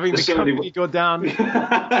way of having the company go down.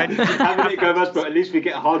 Having it go much, but at least we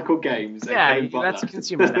get hardcore games. Yeah, that's a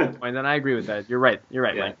consumer standpoint, and I agree with that. You're right,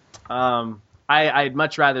 Mike. I'd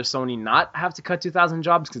much rather Sony not have to cut 2,000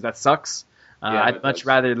 jobs, because that sucks. I'd much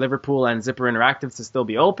rather Liverpool and Zipper Interactive to still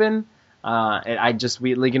be open.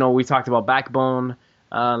 We talked about Backbone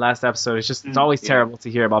last episode. It's always terrible to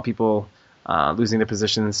hear about people losing their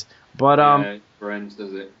positions. But Friends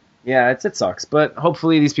does it. Yeah, it sucks. But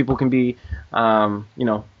hopefully these people can be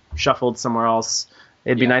shuffled somewhere else.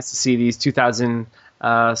 It'd be nice to see these 2,000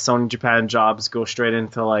 Sony Japan jobs go straight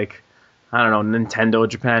into like, I don't know, Nintendo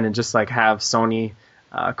Japan, and just like have Sony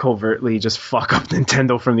covertly just fuck up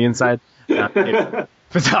Nintendo from the inside. But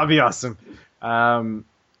that'd be awesome. I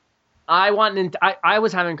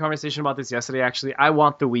was having a conversation about this yesterday, actually. I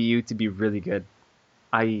want the Wii U to be really good.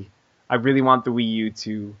 I really want the Wii U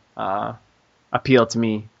to appeal to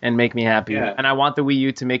me and make me happy. Yeah. And I want the Wii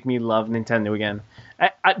U to make me love Nintendo again.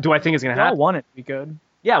 Do I think it's going to happen? We all want it to be good.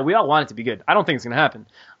 Yeah, we all want it to be good. I don't think it's going to happen.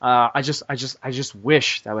 I just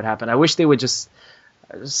wish that would happen. I wish they would just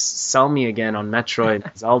sell me again on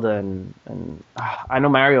Metroid, Zelda, and I know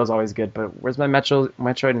Mario's always good, but where's my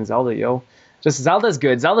Metroid and Zelda, yo? Just Zelda's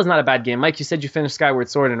good. Zelda's not a bad game. Mike, you said you finished Skyward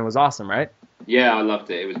Sword and it was awesome, right? Yeah, I loved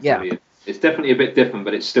it. It was brilliant. It's definitely a bit different,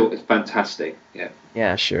 but it's fantastic. Yeah.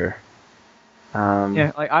 Yeah, sure.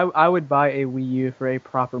 I would buy a Wii U for a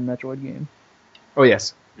proper Metroid game. Oh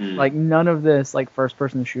yes. Like none of this like first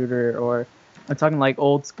person shooter, or I'm talking like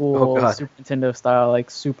old school Super Nintendo style, like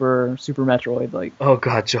Super Metroid, like. Oh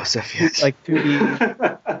God, Joseph, yes. Like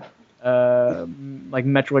 2D, like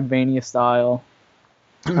Metroidvania style.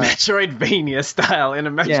 Metroidvania style in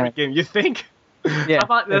a Metroid game, you think? Yeah. How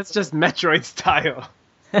about that's just Metroid style?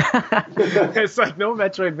 It's like no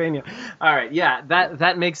Metroidvania. All right, yeah,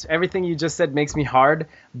 that makes everything you just said makes me hard,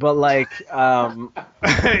 but like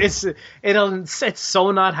it's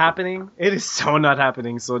so not happening. It is so not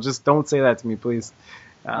happening. So just don't say that to me, please.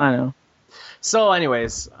 I know. So,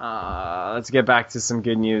 anyways, let's get back to some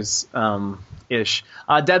good news. Ish.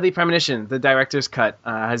 Deadly Premonition, the director's cut,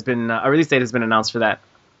 has been a release date has been announced for that.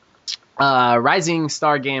 Rising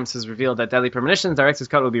Star Games has revealed that Deadly Premonition's director's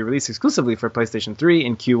cut will be released exclusively for PlayStation 3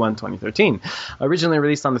 in Q1 2013. Originally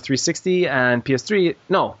released on the 360 and PS3.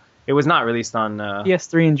 No, it was not released on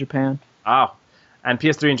PS3 in Japan. Oh. And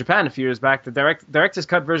PS3 in Japan a few years back. The director's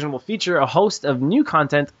cut version will feature a host of new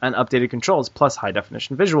content and updated controls, plus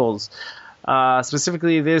high-definition visuals.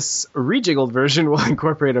 Specifically, this rejiggled version will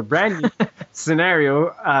incorporate a brand new scenario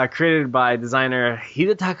created by designer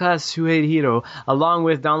Hidetaka Suehiro, along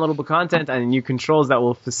with downloadable content and new controls that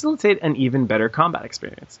will facilitate an even better combat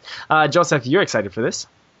experience. Joseph, you're excited for this?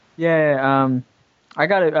 Yeah, I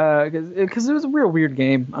got it because it was a real weird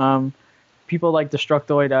game. People like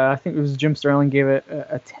Destructoid. I think it was Jim Sterling gave it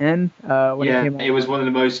a 10 when it came out. It was one of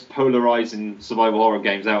the most polarizing survival horror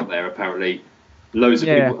games out there, apparently. Loads of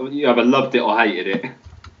people either loved it or hated it.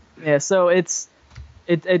 Yeah, so it's...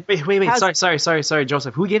 Wait, sorry,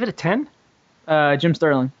 Joseph. Who gave it a 10? Jim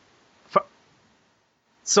Sterling.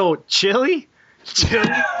 So, Chili? Chili,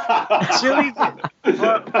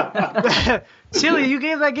 you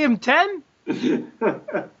gave that game 10?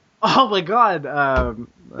 Oh my god.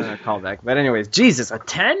 Callback. But anyways, Jesus, a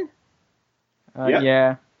 10?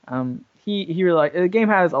 Yeah. He really the game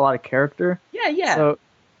has a lot of character. Yeah. So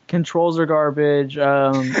controls are garbage,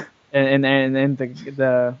 and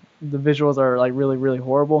the visuals are like really, really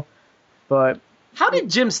horrible. But how did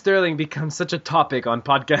Jim Sterling become such a topic on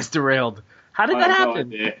Podcast Derailed? How did that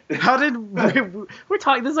happen? How did we're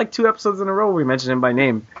talking? This is like 2 episodes in a row we mentioned him by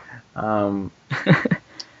name.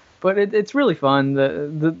 But it's really fun.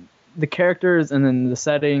 The characters and then the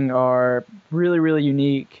setting are really, really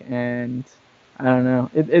unique, and I don't know.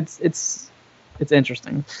 It's it's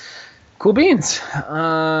interesting. Cool beans.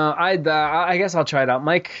 I guess I'll try it out.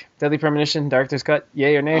 Mike, Deadly Premonition, Director's Cut,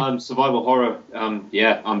 yay or nay? Survival horror.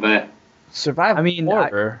 Yeah, I'm there. Survival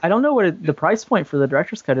horror. I don't know what the price point for the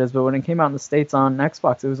Director's Cut is, but when it came out in the States on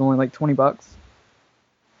Xbox, it was only like $20.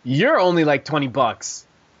 You're only like $20.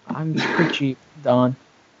 I'm pretty cheap, Don.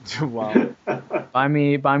 Wow. Buy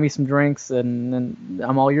me some drinks, and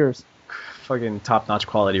I'm all yours. Fucking top-notch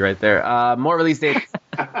quality right there. More release dates.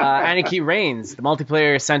 Anarchy Reigns, the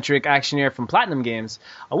multiplayer-centric actioneer from Platinum Games,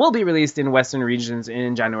 will be released in Western regions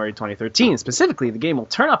in January 2013. Specifically, the game will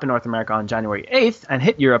turn up in North America on January 8th and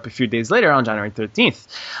hit Europe a few days later on January 13th.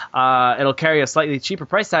 It'll carry a slightly cheaper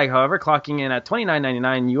price tag, however, clocking in at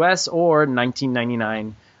 $29.99 US or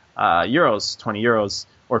 €19.99 euros, 20 euros.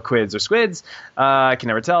 Or quids or squids. I can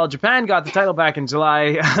never tell. Japan got the title back in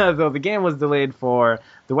July, though the game was delayed for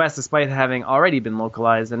the West despite having already been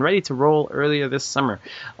localized and ready to roll earlier this summer.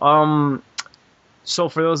 So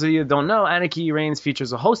for those of you who don't know, Anarchy Reigns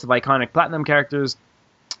features a host of iconic Platinum characters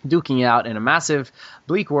duking it out in a massive,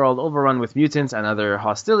 bleak world overrun with mutants and other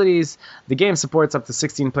hostilities. The game supports up to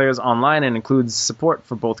 16 players online and includes support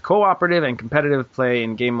for both cooperative and competitive play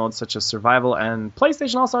in game modes such as Survival and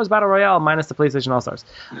PlayStation All-Stars Battle Royale, minus the PlayStation All-Stars.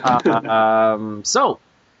 So,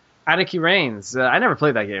 Anarchy Reigns. I never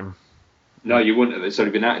played that game. No, you wouldn't have. It's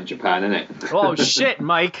only been out in Japan, isn't it? Oh, shit,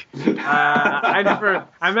 Mike. I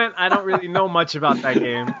don't really know much about that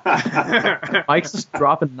game. Mike's just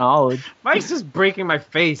dropping knowledge. Mike's just breaking my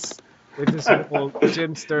face with this whole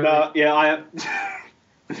Jim Sterling. No, yeah, I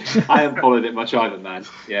haven't followed it much either, man.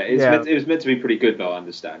 Yeah, it was meant to be pretty good, though, I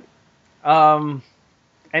understand.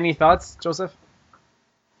 Any thoughts, Joseph?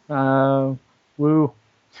 Woo. Woo.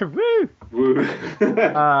 Woo.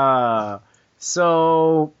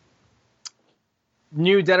 So...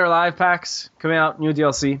 New Dead or Alive packs coming out, new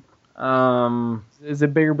DLC. Is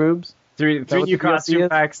it bigger boobs? Three new costume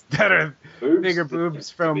packs that are bigger boobs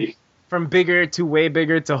from bigger to way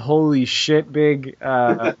bigger to holy shit big.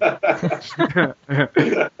 No,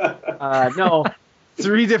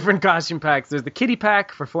 3 different costume packs. There's the Kitty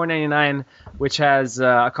pack for $4.99, which has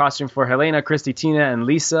a costume for Helena, Christy, Tina, and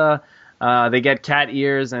Lisa. They get cat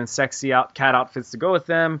ears and sexy cat outfits to go with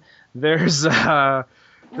them. There's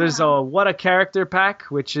a What a Character pack,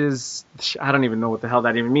 which is, I don't even know what the hell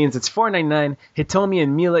that even means. It's $4.99. Hitomi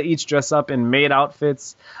and Mila each dress up in maid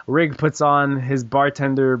outfits. Rig puts on his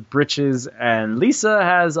bartender breeches, and Lisa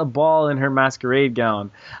has a ball in her masquerade gown.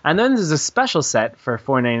 And then there's a special set for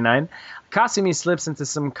 $4.99. Kasumi slips into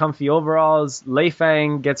some comfy overalls. Lei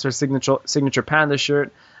Fang gets her signature panda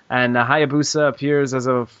shirt, and Hayabusa appears as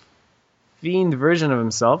a fiend version of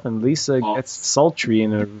himself, and Lisa gets sultry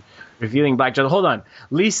in a revealing black dress. Hold on.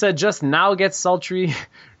 Lisa just now gets sultry?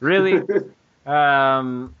 Really?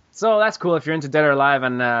 So that's cool if you're into Dead or Alive,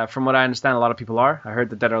 and from what I understand, a lot of people are. I heard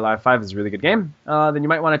that Dead or Alive 5 is a really good game. Then you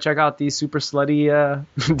might want to check out these super slutty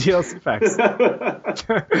DLC packs.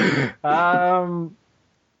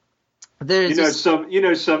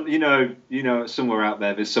 Somewhere out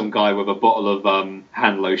there's some guy with a bottle of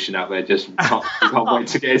hand lotion out there just can't wait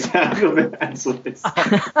to get his hands on it.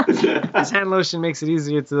 His hand lotion makes it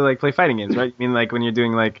easier to like play fighting games, right? You mean like when you're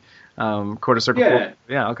doing like quarter circle?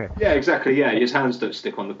 Yeah, okay. Yeah, exactly. Yeah, his hands don't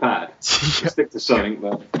stick on the pad. They stick to something.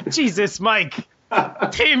 But Jesus, Mike,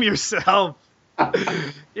 tame yourself.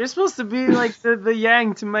 You're supposed to be like the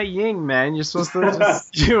yang to my yin, man. You're supposed to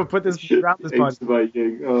just put this around this pod.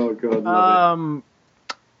 Oh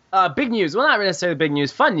god. Big news. Well, not necessarily big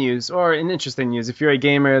news. Fun news or an interesting news. If you're a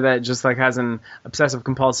gamer that just like has an obsessive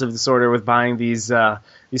compulsive disorder with buying these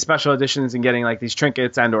special editions and getting like these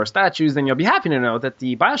trinkets and or statues, then you'll be happy to know that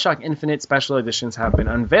the BioShock Infinite special editions have been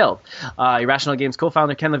unveiled. Irrational Games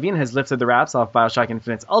co-founder Ken Levine has lifted the wraps off BioShock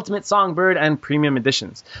Infinite's Ultimate, Songbird, and Premium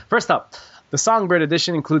editions. First up, the Songbird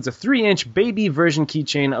edition includes a 3-inch baby version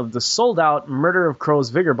keychain of the sold-out Murder of Crows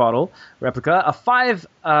Vigor bottle replica, a 5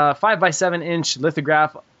 by 7-inch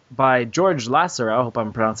lithograph by George Lasser, I hope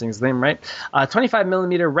I'm pronouncing his name right, a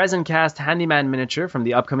 25mm resin-cast handyman miniature from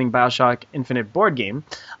the upcoming BioShock Infinite board game,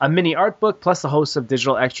 a mini art book, plus a host of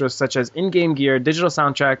digital extras such as in-game gear, digital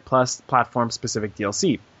soundtrack, plus platform-specific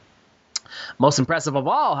DLC. Most impressive of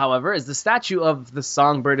all, however, is the statue of the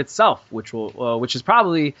Songbird itself, which is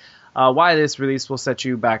probably why this release will set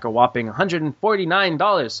you back a whopping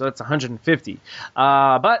 $149, so that's $150.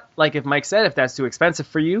 But like if Mike said, if that's too expensive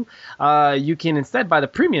for you, you can instead buy the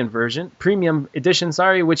premium edition,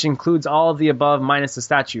 which includes all of the above minus the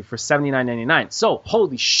statue for $79.99. So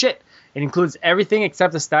holy shit, it includes everything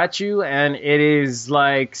except the statue, and it is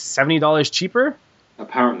like $70 cheaper.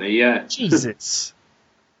 Apparently, yeah. Jesus.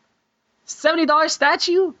 $70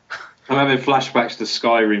 statue? I'm having flashbacks to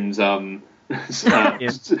Skyrim's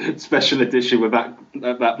special edition with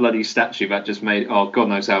that bloody statue that just made. Oh, God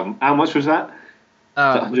knows how much was that?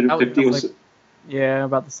 150 or so? Yeah,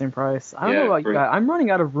 about the same price. I don't know about you guys. I'm running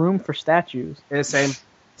out of room for statues. Yeah, same.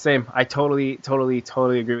 I totally agree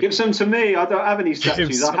with you. Give some to me. I don't have any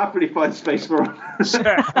statues. I'll happily find space for them.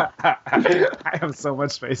 I have so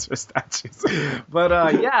much space for statues.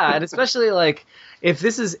 But yeah, and especially like if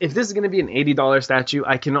this is going to be an $80 statue,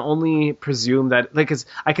 I can only presume that, like, 'cause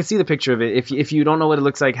I can see the picture of it. If you don't know what it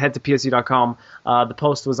looks like, head to psu.com. The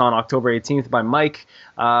post was on October 18th by Mike.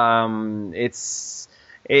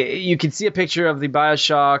 You can see a picture of the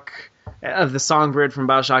BioShock, of the Songbird from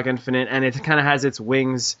BioShock Infinite, and it kind of has its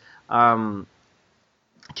wings kind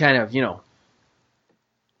of,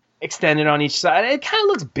 extended on each side. It kind of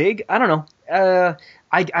looks big. I don't know.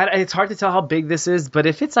 It's hard to tell how big this is, but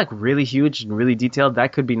if it's like really huge and really detailed,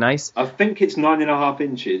 that could be nice. I think it's 9.5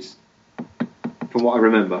 inches, from what I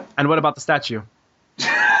remember. And what about the statue?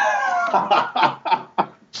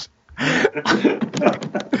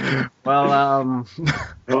 Well,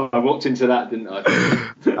 I walked into that, didn't I?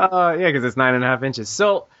 Yeah, because it's 9.5 inches.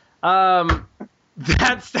 So,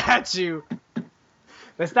 that statue.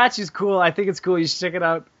 The statue's cool. I think it's cool. You should check it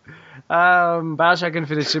out. BioShock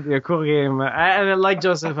Infinite should be a cool game. And like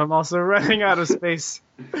Joseph, I'm also running out of space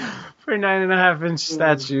for 9.5-inch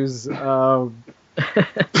statues.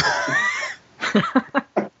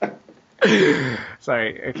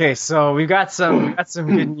 Sorry. Okay, so we've got some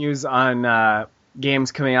good news on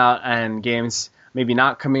games coming out and games maybe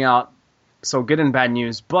not coming out. So good and bad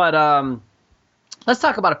news. But let's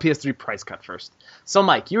talk about a PS3 price cut first. So,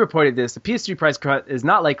 Mike, you reported this. The PS3 price cut is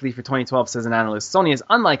not likely for 2012, says an analyst. Sony is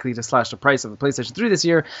unlikely to slash the price of the PlayStation 3 this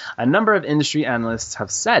year, a number of industry analysts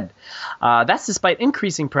have said. That's despite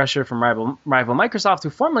increasing pressure from rival Microsoft,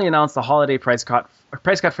 who formally announced the holiday price cut for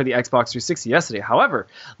the Xbox 360 yesterday. However,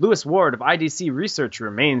 Lewis Ward of IDC Research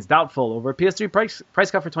remains doubtful over a PS3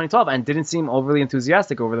 price cut for 2012 and didn't seem overly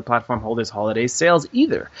enthusiastic over the platform holder's holiday sales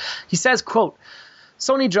either. He says, quote,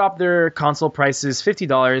 Sony dropped their console prices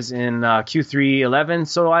 $50 in Q3 11,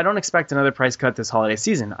 so I don't expect another price cut this holiday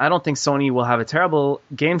season. I don't think Sony will have a terrible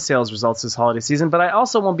game sales results this holiday season, but I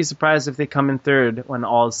also won't be surprised if they come in third when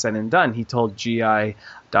all is said and done, he told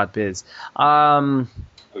GI.biz.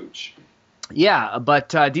 Ouch. Yeah, but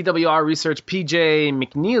DWR Research PJ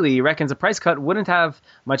McNeely reckons a price cut wouldn't have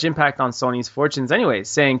much impact on Sony's fortunes anyway,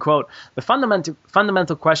 saying, quote, the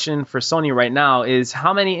fundamental question for Sony right now is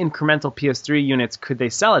how many incremental PS3 units could they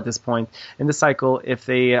sell at this point in the cycle if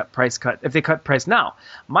they cut price now?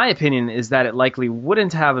 My opinion is that it likely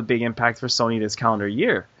wouldn't have a big impact for Sony this calendar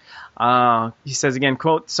year. He says again,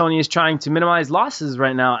 quote, Sony is trying to minimize losses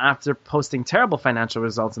right now after posting terrible financial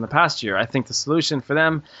results in the past year. I think the solution for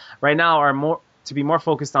them right now are to be more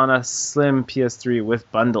focused on a slim PS3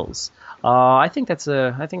 with bundles. I think that's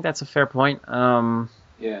a fair point.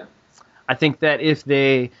 Yeah. I think that if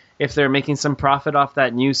they're making some profit off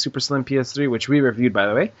that new super slim PS3, which we reviewed, by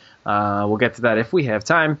the way, we'll get to that if we have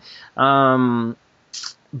time. Yeah,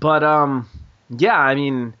 I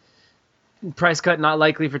mean, price cut not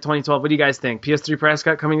likely for 2012. What do you guys think? PS3 price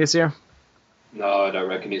cut coming this year? No, I don't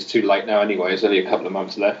reckon. It's too late now anyway. There's only a couple of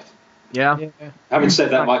months left. Yeah. Having said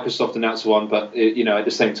that, Microsoft announced one, but at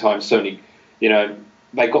the same time, Sony,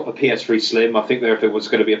 they got the PS3 Slim. I think if it was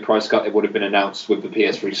going to be a price cut, it would have been announced with the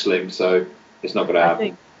PS3 Slim. So it's not going to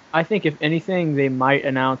happen. I think if anything, they might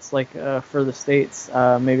announce for the States,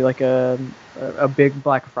 maybe like a big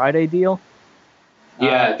Black Friday deal.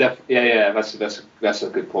 Yeah, yeah. That's a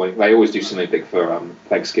good point. They always do something big for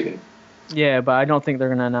Thanksgiving. Yeah, but I don't think they're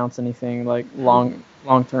going to announce anything like long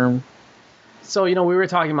term. So, we were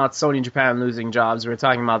talking about Sony Japan losing jobs. We were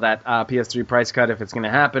talking about that PS3 price cut, if it's going to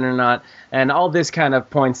happen or not. And all this kind of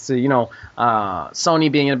points to,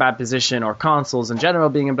 Sony being in a bad position, or consoles in general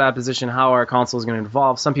being in a bad position. How are consoles going to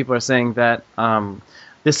evolve? Some people are saying that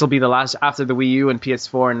this will be the last, after the Wii U and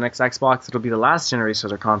PS4 and next Xbox, it'll be the last generation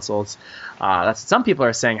of their consoles. That's what some people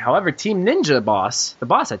are saying. However, Team Ninja boss, the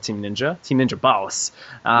boss at Team Ninja boss,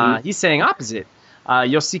 he's saying opposite.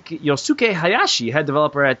 Yosuke Hayashi, head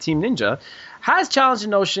developer at Team Ninja, has challenged the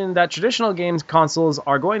notion that traditional games consoles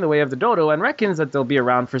are going the way of the dodo and reckons that they'll be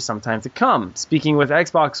around for some time to come. Speaking with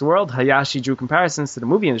Xbox World, Hayashi drew comparisons to the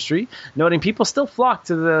movie industry, noting people still flock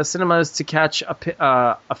to the cinemas to catch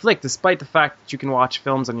a flick, despite the fact that you can watch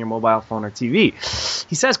films on your mobile phone or TV.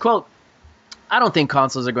 He says, quote, I don't think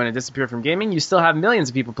consoles are going to disappear from gaming. You still have millions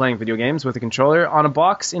of people playing video games with a controller on a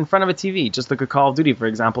box in front of a TV. Just look at Call of Duty, for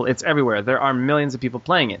example. It's everywhere. There are millions of people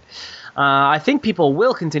playing it. I think people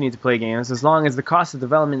will continue to play games as long as the cost of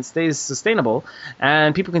development stays sustainable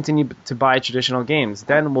and people continue to buy traditional games.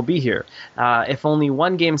 Then we'll be here. If only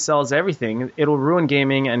one game sells everything, it'll ruin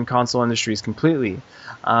gaming and console industries completely.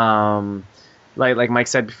 Like Mike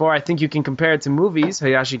said before, I think you can compare it to movies.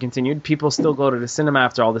 Hayashi continued. People still go to the cinema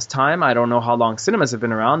after all this time. I don't know how long cinemas have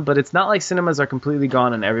been around, but it's not like cinemas are completely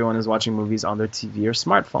gone and everyone is watching movies on their TV or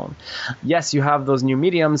smartphone. Yes, you have those new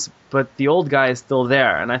mediums, but the old guy is still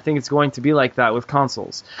there, and I think it's going to be like that with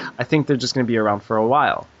consoles. I think they're just going to be around for a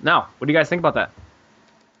while. Now, what do you guys think about that?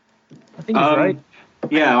 I think he's right.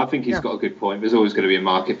 Yeah, I think he's got a good point. There's always going to be a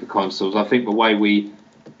market for consoles. I think the way we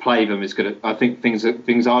play them is going to. I think things are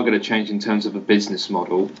going to change in terms of a business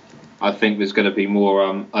model. I think there's going to be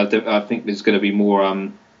more. I think there's going to be more.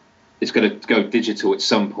 It's going to go digital at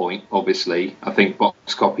some point. Obviously, I think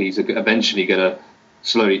box copies are eventually going to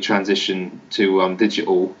slowly transition to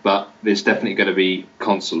digital. But there's definitely going to be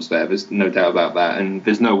consoles there. There's no doubt about that. And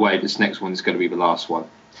there's no way this next one is going to be the last one.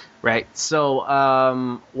 Right.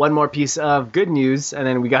 So one more piece of good news, and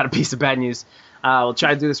then we got a piece of bad news. We'll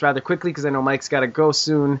try to do this rather quickly because I know Mike's got to go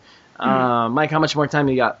soon. Mike, how much more time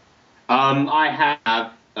do you got? I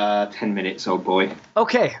have 10 minutes, old boy.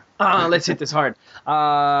 Okay, let's hit this hard.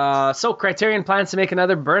 So Criterion plans to make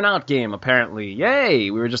another Burnout game, apparently. Yay!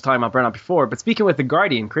 We were just talking about Burnout before, but speaking with The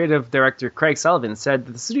Guardian, creative director Craig Sullivan said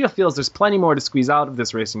that the studio feels there's plenty more to squeeze out of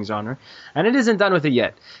this racing genre, and it isn't done with it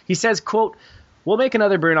yet. He says, quote, "We'll make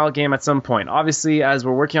another Burnout game at some point. Obviously, as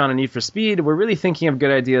we're working on a Need for Speed, we're really thinking of good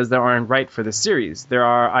ideas that aren't right for this series. There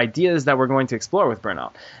are ideas that we're going to explore with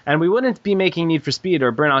Burnout. And we wouldn't be making Need for Speed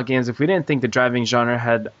or Burnout games if we didn't think the driving genre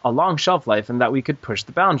had a long shelf life and that we could push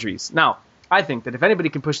the boundaries." Now, I think that if anybody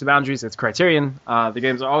can push the boundaries, it's Criterion. The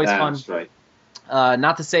games are always fun. That's right.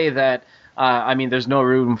 Not to say that, there's no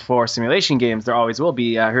room for simulation games. There always will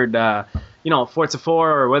be. I heard, Forza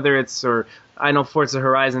 4 or whether it's... or I know Forza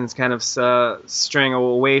Horizon is kind of straying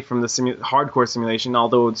away from the hardcore simulation,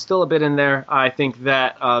 although it's still a bit in there. I think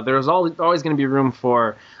that there's always going to be room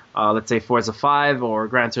for, let's say, Forza 5 or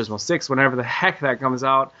Gran Turismo 6, whenever the heck that comes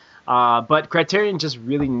out. But Criterion just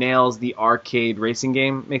really nails the arcade racing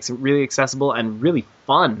game, makes it really accessible and really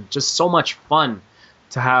fun. Just so much fun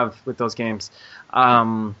to have with those games.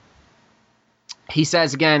 He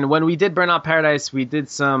says, again, when we did Burnout Paradise, we did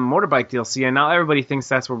some motorbike DLC, and now everybody thinks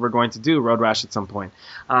that's what we're going to do, Road Rash, at some point.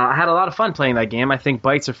 I had a lot of fun playing that game. I think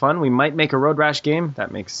bikes are fun. We might make a Road Rash game.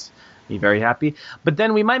 That makes me very happy. But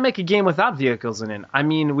then we might make a game without vehicles in it. I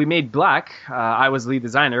mean, we made Black. I was lead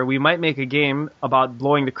designer. We might make a game about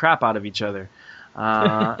blowing the crap out of each other.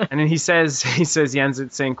 And then he says, he ends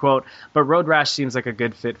it saying, quote, "But Road Rash seems like a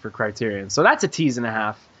good fit for Criterion." So that's a tease and a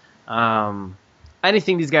half.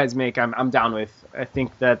 Anything these guys make, I'm down with. I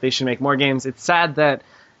think that they should make more games. It's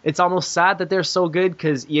almost sad that they're so good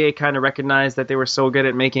because EA kind of recognized that they were so good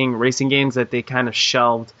at making racing games that they kind of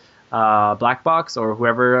shelved Black Box or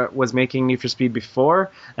whoever was making Need for Speed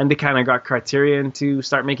before, and they kind of got Criterion to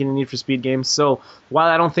start making the Need for Speed games. So while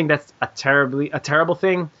I don't think that's a terrible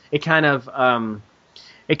thing, it kind of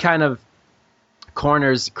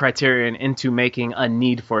corners Criterion into making a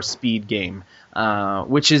Need for Speed game.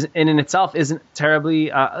 Which is in itself isn't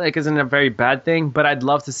a very bad thing, but I'd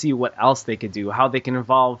love to see what else they could do, how they can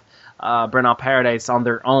evolve Burnout Paradise on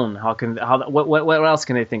their own. What else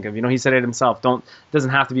can they think of? He said it himself.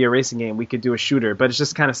 Doesn't have to be a racing game. We could do a shooter, but it's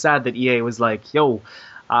just kind of sad that EA was like, "Yo,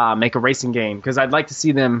 make a racing game," because I'd like to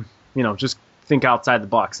see them, just think outside the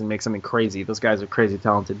box and make something crazy. Those guys are crazy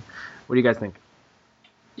talented. What do you guys think?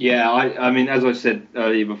 Yeah, I mean, as I said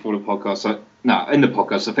earlier before the podcast, in the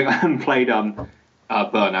podcast, I think I haven't played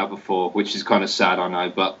Burnout before, which is kind of sad, I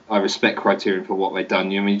know, but I respect Criterion for what they've done.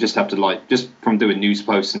 You just have to just from doing news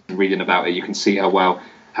posts and reading about it, you can see how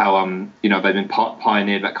they've been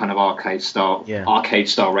pioneered that kind of arcade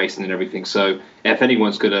style racing and everything. So if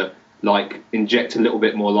anyone's gonna inject a little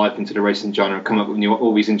bit more life into the racing genre and come up with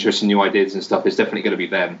all these interesting new ideas and stuff, it's definitely going to be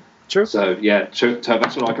them. True. So yeah,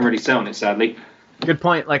 that's all I can really say on it, sadly. Good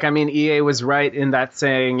point. EA was right in that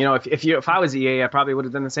saying, if I was EA, I probably would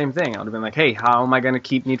have done the same thing. I would have been like, hey, how am I going to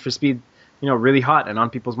keep Need for Speed, really hot and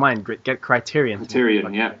on people's mind? Get Criterion.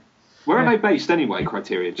 Criterion, yeah. Where are they based anyway,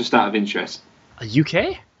 Criterion? Just out of interest.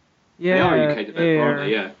 UK? Yeah, they are UK developer, aren't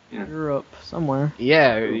they? Yeah. Europe, somewhere.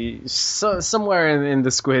 Yeah, somewhere in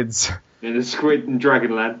the squids. In the squid in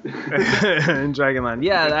Dragonland. In Dragonland.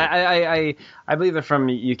 Yeah, I believe they're from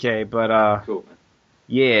UK, but cool.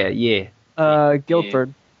 Yeah.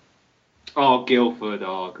 Guildford. Oh, Guildford.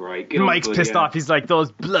 Oh, great. Guildford, Mike's pissed off. He's like,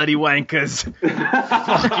 those bloody wankers.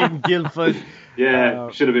 Fucking Guildford.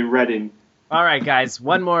 Yeah, should have been Reading. All right, guys.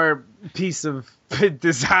 One more piece of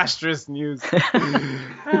disastrous news.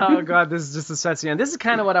 Oh, God. This is just a stress. And this is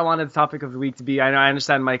kind of what I wanted the topic of the week to be. I know, I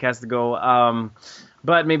understand Mike has to go.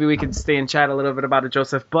 But maybe we could stay and chat a little bit about it,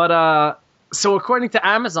 Joseph. But so according to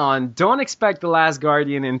Amazon, don't expect The Last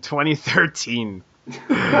Guardian in 2013.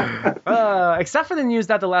 Except for the news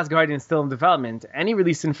that The Last Guardian is still in development, any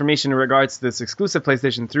released information in regards to this exclusive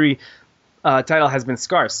PlayStation 3 title has been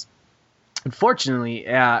scarce. Unfortunately,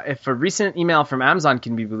 if a recent email from Amazon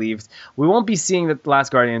can be believed, we won't be seeing The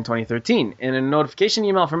Last Guardian in 2013. In a notification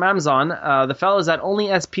email from Amazon, the fellows at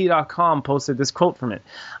onlysp.com posted this quote from it.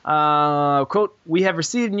 Quote, "We have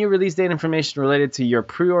received new release date information related to your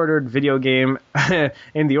pre-ordered video game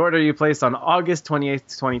in the order you placed on August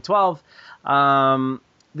 28th, 2012.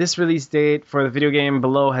 This release date for the video game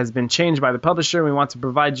below has been changed by the publisher. We want to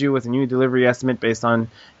provide you with a new delivery estimate based on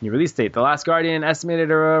new release date. The Last Guardian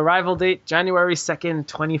estimated arrival date January 2nd,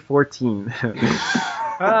 2014.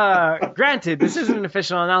 Granted, this isn't an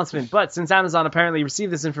official announcement, but since Amazon apparently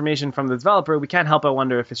received this information from the developer, we can't help but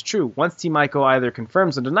wonder if it's true. Once Team Ico either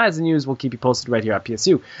confirms or denies the news, we'll keep you posted right here at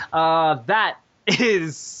PSU. That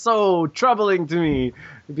is so troubling to me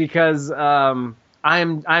because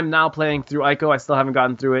I'm now playing through Ico. I still haven't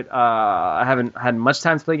gotten through it. I haven't had much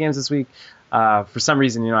time to play games this week. For some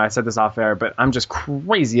reason, I said this off air, but I'm just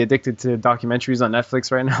crazy addicted to documentaries on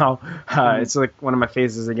Netflix right now. It's like one of my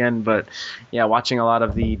phases again. But yeah, watching a lot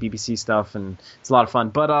of the BBC stuff, and it's a lot of fun.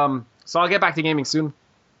 But so I'll get back to gaming soon.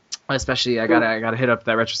 Especially, I gotta hit up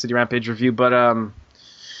that Retro City Rampage review. But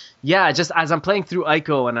yeah, just as I'm playing through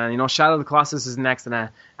Ico, and Shadow of the Colossus is next, and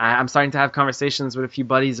I'm starting to have conversations with a few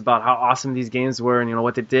buddies about how awesome these games were, and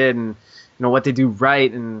what they did, and what they do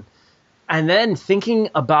right, and then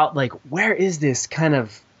thinking about like where is this on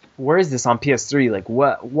PS3? Like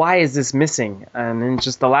why is this missing? And then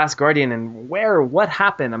just The Last Guardian, and what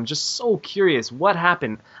happened? I'm just so curious. What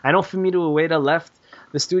happened? I know Fumito Ueda left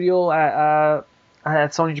the studio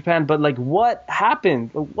at Sony Japan, but like what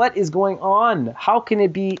happened? What is going on? How can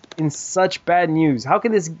it be in such bad news? How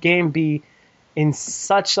can this game be in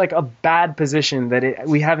such like a bad position that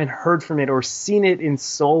we haven't heard from it or seen it in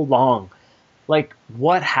so long? Like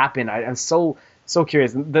what happened? I'm so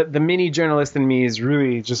curious. The mini journalist in me is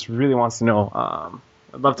really wants to know.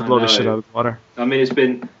 I'd love to blow this shit out of the water. I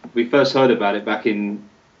mean, we first heard about it back in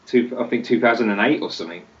 2008 or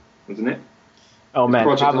something, wasn't it? Oh man,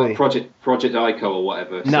 Project Ico or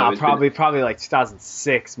whatever. No, probably like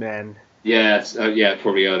 2006, man. Yeah,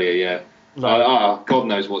 probably earlier. Yeah. God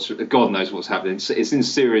knows what's happening. It's in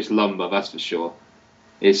serious lumber, that's for sure.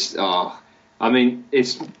 They're still I know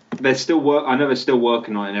they're still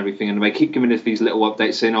working on it and everything, and they keep giving us these little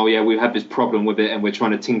updates saying, "Oh yeah, we've had this problem with it, and we're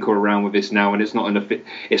trying to tinker around with this now, and it's not in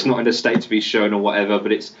a state to be shown or whatever."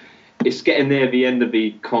 But it's getting near the end of the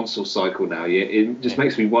console cycle now. Yeah, it just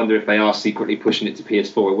makes me wonder if they are secretly pushing it to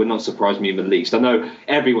PS4. It would not surprise me in the least. I know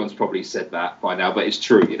everyone's probably said that by now, but it's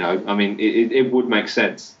true. I mean, it would make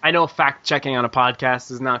sense. I know fact checking on a podcast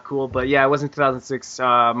is not cool, but yeah, it wasn't 2006.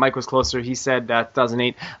 Mike was closer. He said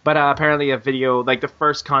 2008, but apparently a video, like the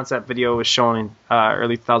first concept video, was shown in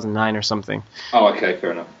early 2009 or something. Oh, okay,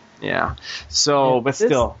 fair enough. Yeah. So, but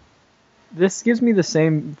still. This gives me the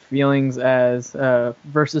same feelings as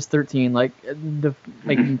Versus 13.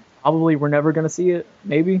 Probably we're never gonna see it.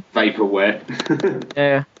 Maybe vaporware.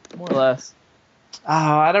 Yeah, more or less.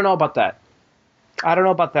 I don't know about that.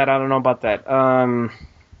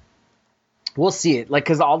 We'll see it. Like,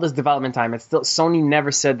 because all this development time, it's still Sony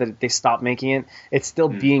never said that they stopped making it. It's still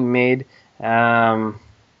being made.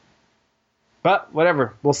 But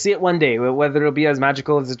whatever, we'll see it one day. Whether it'll be as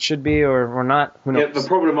magical as it should be or not, who knows? Yeah, the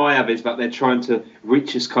problem I have is that they're trying to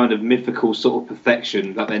reach this kind of mythical sort of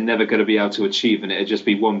perfection that they're never going to be able to achieve, and it'll just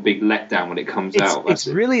be one big letdown when it comes out. It's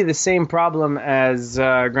really the same problem as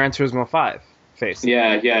Gran Turismo 5 faced.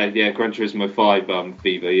 Yeah, Gran Turismo 5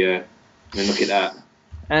 fever, yeah. I mean, look at that.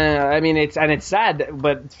 I mean, it's sad,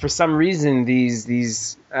 but for some reason these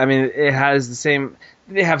it has the same.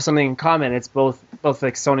 They have something in common. It's both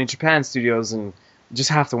like Sony Japan studios, and you just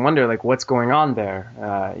have to wonder like what's going on there.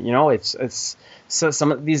 It's so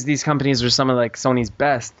some of these companies are some of like Sony's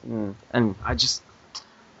best, and I just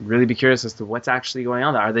really be curious as to what's actually going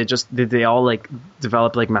on there. Did they all like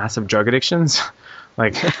develop like massive drug addictions?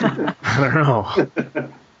 Like I don't know.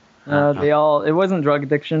 It wasn't drug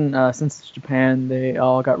addiction. Since it's Japan, they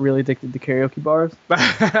all got really addicted to karaoke bars.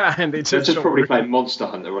 And they just probably played Monster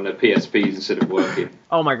Hunter on their PSPs instead of working.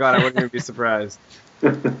 Oh my god, I wouldn't even be surprised.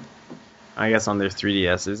 I guess on their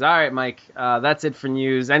 3DSs. All right, Mike. That's it for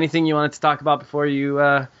news. Anything you wanted to talk about before you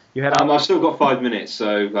head out? I've still got 5 minutes,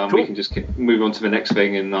 so Cool. we can just move on to the next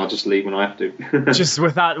thing, and I'll just leave when I have to. Just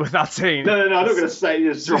without saying. No, I'm not going to say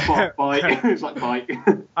just drop off. Bye. It's like bye.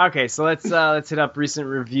 Okay, so let's hit up recent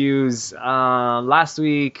reviews. Last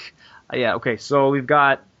week, okay. So we've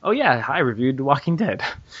got. Oh yeah, I reviewed The Walking Dead.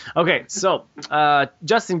 Okay, so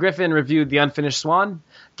Justin Griffin reviewed The Unfinished Swan,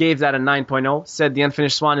 gave that a 9.0. Said The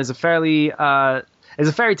Unfinished Swan is a fairy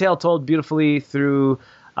tale told beautifully through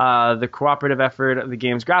the cooperative effort of the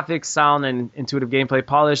game's graphics, sound, and intuitive gameplay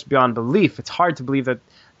polished beyond belief. It's hard to believe that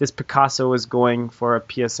this Picasso is going for a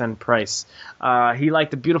PSN price. He liked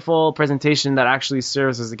the beautiful presentation that actually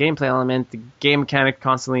serves as a gameplay element. The game mechanic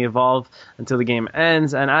constantly evolve until the game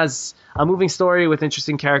ends, and as a moving story with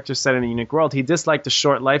interesting characters set in a unique world. He disliked the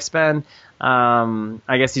short lifespan.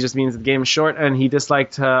 I guess he just means the game is short, and he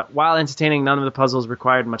disliked, while entertaining, none of the puzzles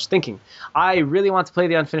required much thinking. I really want to play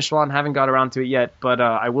The Unfinished One, haven't got around to it yet, but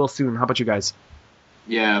I will soon. How about you guys?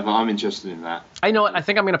 Yeah, but I'm interested in that. I know it. I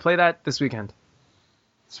think I'm going to play that this weekend.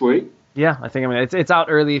 Sweet. Yeah, I think it's out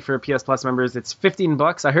early for PS Plus members. It's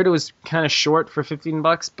 $15. I heard it was kind of short for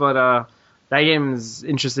 $15, but that game has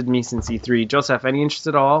interested me since E3. Joseph, any interest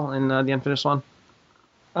at all in The Unfinished One?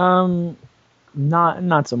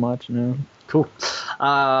 Not so much, no. Cool.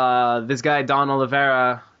 This guy, Don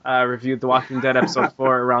Oliveira, reviewed The Walking Dead episode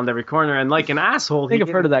 4 Around Every Corner, and like an asshole... I think I've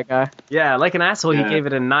heard of that guy. Yeah, like an asshole, he gave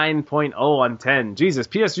it a 9.0 on 10. Jesus,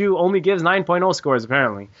 PSU only gives 9.0 scores,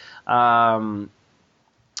 apparently.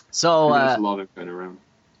 So there's a lot of going around.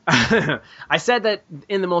 I said that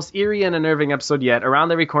in the most eerie and unnerving episode yet,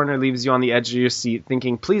 Around Every Corner leaves you on the edge of your seat,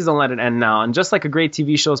 thinking, "Please don't let it end now." And just like a great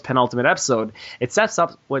TV show's penultimate episode, it sets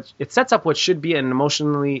up what should be an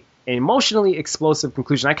emotionally explosive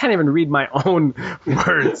conclusion. I can't even read my own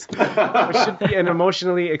words. It should be an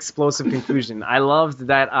emotionally explosive conclusion. I loved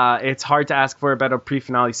that it's hard to ask for a better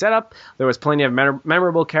pre-finale setup. There was plenty of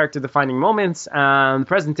memorable character-defining moments. The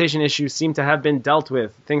presentation issues seem to have been dealt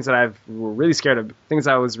with. Things that I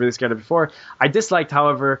was really scared of before. I disliked,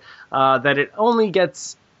 however, that it's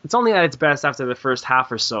only at its best after the first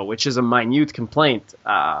half or so, which is a minute complaint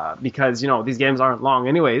because, these games aren't long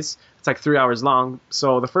anyways. It's like 3 hours long,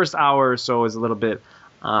 so the first hour or so is a little bit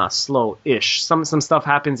slow-ish. Some stuff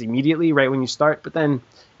happens immediately right when you start, but then,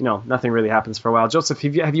 nothing really happens for a while. Joseph,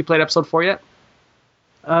 have you played episode 4 yet?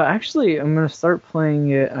 Actually, I'm gonna start playing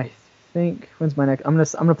it. I think when's my next? I'm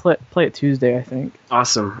gonna play it Tuesday, I think.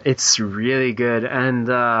 Awesome. It's really good, and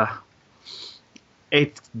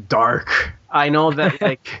it's dark. I know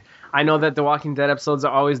that I know that the Walking Dead episodes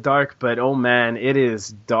are always dark, but oh man, it is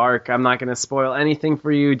dark. I'm not going to spoil anything for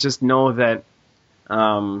you. Just know that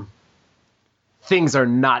things are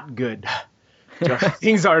not good.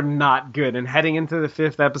 Things are not good. And heading into the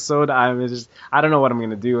 5th episode, I don't know what I'm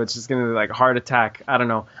going to do. It's just going to be like heart attack. I don't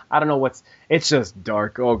know. It's just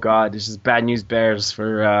dark. Oh god, it's just bad news bears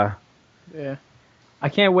for Yeah. I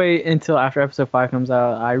can't wait until after episode 5 comes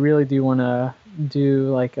out. I really do want to do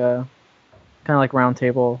like a kind of like round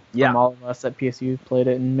table from all of us at PSU played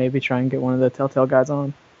it, and maybe try and get one of the Telltale guys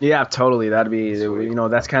on. Yeah, totally. That'd be,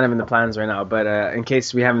 that's kind of in the plans right now. But in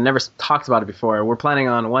case we haven't never talked about it before, we're planning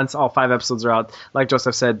on, once all 5 episodes are out, like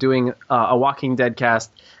Joseph said, doing a Walking Dead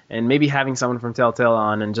cast, and maybe having someone from Telltale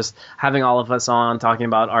on, and just having all of us on talking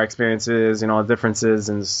about our experiences, differences,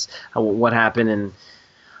 and what happened. And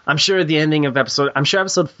I'm sure the ending of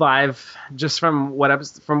episode 5, just from what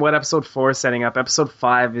episode 4 is setting up, episode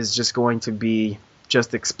 5 is just going to be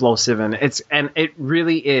just explosive, and it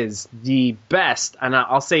really is the best. And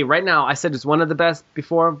I'll say right now, I said it's one of the best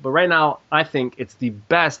before, but right now I think it's the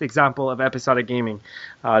best example of episodic gaming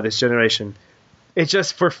this generation. It's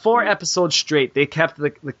just for 4 episodes straight, they kept the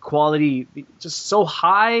quality just so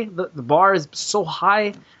high. The bar is so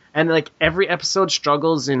high, and like every episode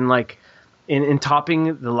struggles in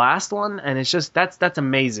topping the last one, and it's just that's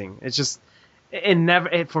amazing. It's just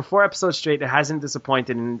for 4 episodes straight, it hasn't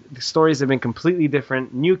disappointed, and the stories have been completely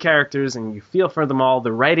different, new characters, and you feel for them all.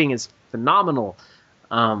 The writing is phenomenal.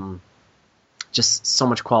 Just so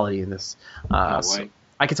much quality in this. So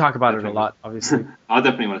I could talk about it a lot, obviously. I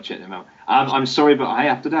definitely want to check them out. I'm sorry, but I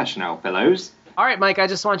have to dash now, fellows. All right, Mike, I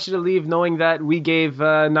just want you to leave knowing that we gave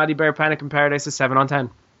Naughty Bear Panic in Paradise a 7 on 10.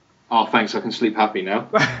 Oh, thanks. I can sleep happy now.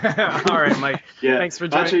 All right, Mike. Yeah. Thanks for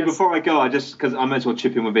joining Actually, us. before I go, because I might as well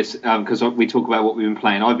chip in with this, because we talk about what we've been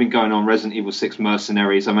playing. I've been going on Resident Evil 6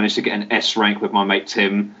 Mercenaries. I managed to get an S rank with my mate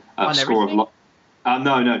Tim. On score everything?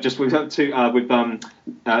 No, just we've got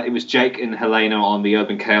it was Jake and Helena on the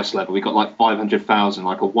Urban Chaos level. We got like 500,000,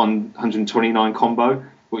 like a 129 combo.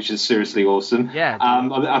 which is seriously awesome. Yeah.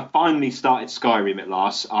 I finally started Skyrim at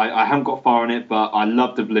last. I haven't got far on it, but I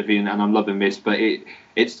loved Oblivion and I'm loving this. But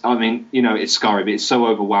it's Skyrim. It's so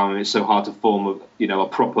overwhelming. It's so hard to form a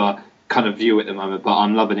proper kind of view at the moment. But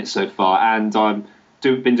I'm loving it so far, and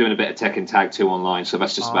been doing a bit of Tekken Tag 2 online. So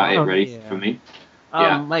that's just about it, really, for me.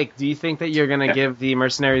 Mike, do you think that you're gonna give the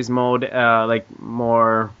Mercenaries mode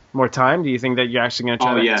more time? Do you think that you're actually gonna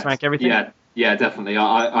try to smack everything? Yeah, definitely.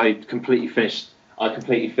 I completely finished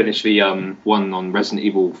the one on Resident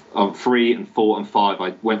Evil 3 and 4 and 5.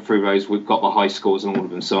 I went through those. We've got the high scores on all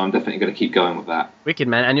of them, so I'm definitely going to keep going with that. Wicked,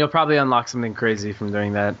 man. And you'll probably unlock something crazy from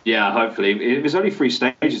doing that. Yeah, hopefully. There's only 3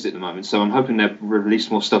 stages at the moment, so I'm hoping they'll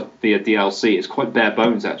release more stuff via DLC. It's quite bare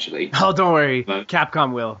bones, actually. Oh, don't worry.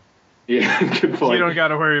 Capcom will. Yeah, good point. You don't got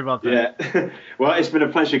to worry about that. Yeah. Well, it's been a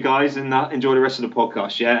pleasure, guys, and enjoy the rest of the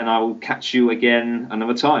podcast, and I will catch you again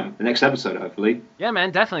another time, the next episode, hopefully. Yeah,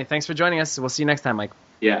 man, definitely. Thanks for joining us. We'll see you next time, Mike.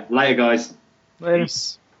 Yeah, later, guys. Later.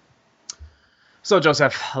 Peace. So,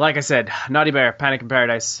 Joseph, like I said, Naughty Bear, Panic in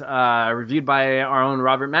Paradise, reviewed by our own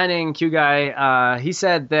Robert Manning, Q Guy. He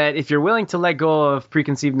said that if you're willing to let go of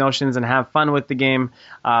preconceived notions and have fun with the game,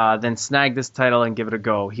 then snag this title and give it a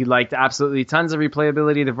go. He liked absolutely tons of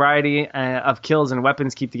replayability, the variety of kills and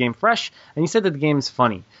weapons keep the game fresh, and he said that the game's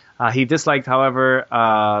funny. He disliked, however,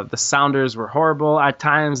 the sounders were horrible. At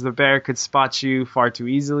times, the bear could spot you far too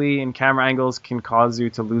easily, and camera angles can cause you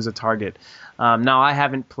to lose a target. Now, I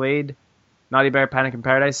haven't played Naughty Bear Panic in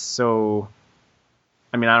Paradise, so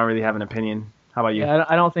I don't really have an opinion. How about you? Yeah,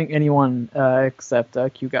 I don't think anyone except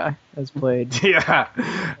Q Guy has played. Yeah,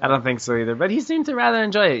 I don't think so either. But he seemed to rather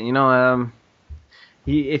enjoy it.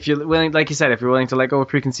 If you're willing, like you said, if you're willing to let go of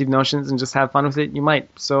preconceived notions and just have fun with it, you might.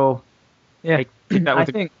 So yeah, I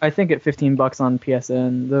think at $15 on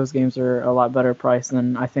PSN, those games are a lot better price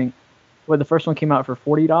than I think. The first one came out for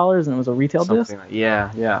 $40 and it was a retail disc.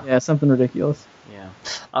 Yeah, something ridiculous.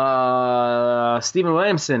 Yeah. Stephen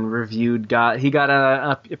Williamson he got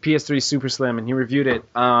a PS3 Super Slim and he reviewed it.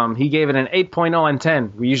 He gave it an 8.0 on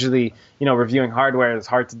 10. We usually, reviewing hardware is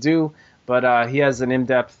hard to do, but he has an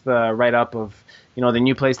in-depth write-up of, the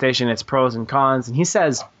new PlayStation, its pros and cons, and he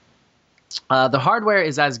says, the hardware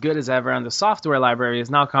is as good as ever and the software library is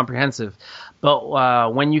now comprehensive.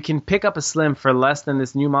 But when you can pick up a Slim for less than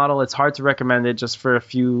this new model, it's hard to recommend it just for a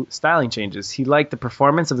few styling changes. He liked the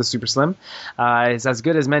performance of the Super Slim. It's as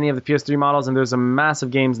good as many of the PS3 models, and there's a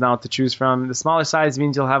massive games now to choose from. The smaller size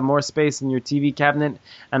means you'll have more space in your TV cabinet,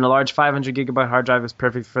 and a large 500 gigabyte hard drive is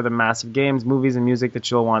perfect for the massive games, movies, and music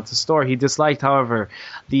that you'll want to store. He disliked, however,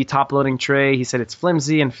 the top-loading tray. He said it's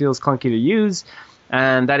flimsy and feels clunky to use,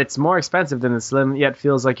 and that it's more expensive than the Slim, yet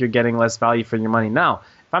feels like you're getting less value for your money. Now,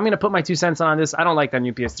 if I'm going to put my 2 cents on this, I don't like that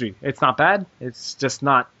new PS3. It's not bad. It's just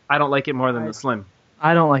not. I don't like it more than the Slim.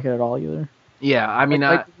 I don't like it at all either. Yeah,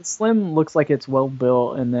 the Slim looks like it's well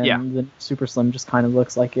built, and then the Super Slim just kind of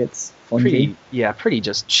looks like it's flimsy. Pretty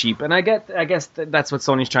just cheap. And I guess that's what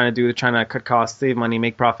Sony's trying to do. They're trying to cut costs, save money,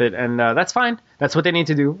 make profit, and that's fine. That's what they need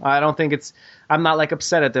to do. I'm not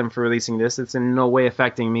upset at them for releasing this. It's in no way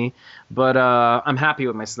affecting me, but I'm happy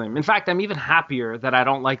with my Slim. In fact, I'm even happier that I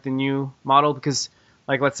don't like the new model because,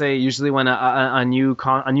 let's say usually when a new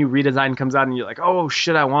redesign comes out and you're like, oh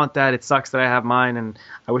shit, I want that. It sucks that I have mine and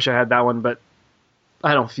I wish I had that one, but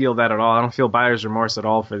I don't feel that at all. I don't feel buyer's remorse at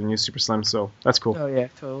all for the new Super Slim, so that's cool. Oh yeah,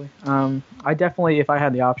 totally. I definitely, if I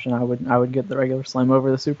had the option, I would get the regular Slim over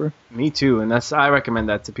the Super. Me too, and I recommend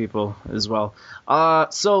that to people as well.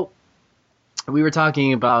 So we were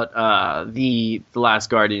talking about the Last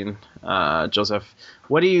Guardian, Joseph.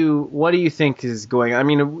 What do you think is going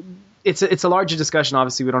on? It's a larger discussion.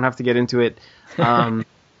 Obviously, we don't have to get into it.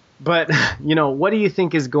 But what do you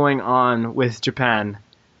think is going on with Japan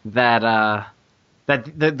that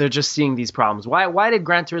they're just seeing these problems? Why did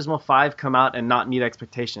Gran Turismo 5 come out and not meet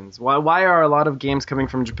expectations? Why are a lot of games coming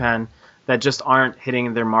from Japan that just aren't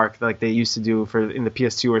hitting their mark like they used to do in the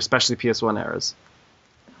PS2 or especially PS1 eras?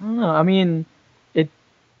 I don't know.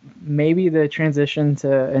 Maybe the transition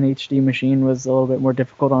to an HD machine was a little bit more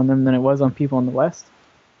difficult on them than it was on people in the West.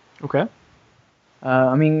 Okay.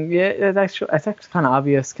 It's actually kind of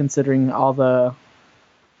obvious considering all the.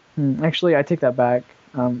 Actually, I take that back.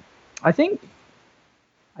 I think.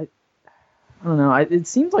 I don't know. It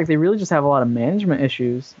seems like they really just have a lot of management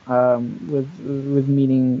issues with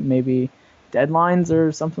meeting maybe deadlines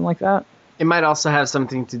or something like that. It might also have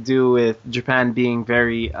something to do with Japan being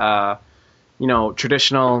very,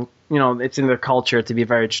 traditional. It's in their culture to be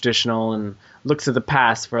very traditional and look to the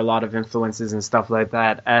past for a lot of influences and stuff like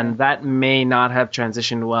that. And that may not have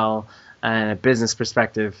transitioned well in a business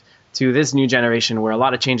perspective to this new generation where a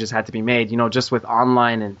lot of changes had to be made, just with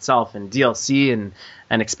online itself and DLC and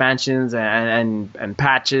expansions and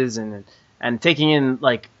patches and taking in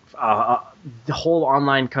like the whole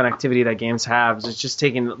online connectivity that games have. It's just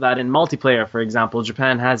taking that in multiplayer, for example.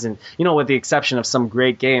 Japan hasn't, with the exception of some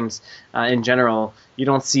great games in general, you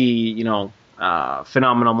don't see,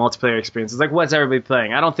 phenomenal multiplayer experiences. Like, what's everybody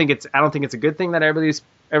playing? I don't think it's a good thing that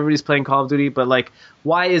everybody's playing Call of Duty, but like,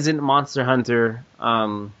 why isn't Monster Hunter,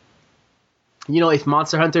 if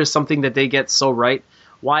Monster Hunter is something that they get so right,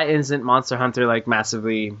 why isn't Monster Hunter like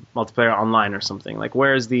massively multiplayer online or something? Like,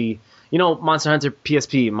 where's the, Monster Hunter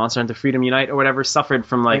PSP, Monster Hunter Freedom Unite or whatever suffered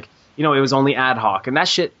from like, it was only ad hoc, and that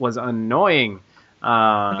shit was annoying.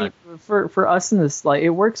 I mean, for us in this, like, it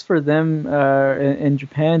works for them in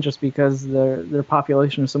Japan just because their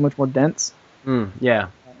population is so much more dense. Yeah.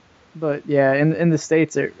 But yeah, in the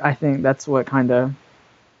States, I think that's what kind of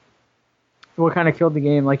killed the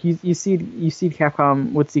game. Like, you see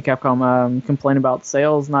Capcom complain about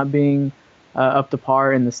sales not being up to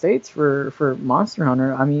par in the States for Monster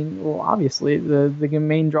Hunter. I mean, well, obviously the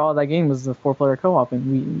main draw of that game was the 4-player co-op,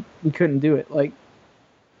 and we couldn't do it. Like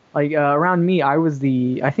around me, I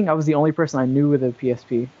think I was the only person I knew with a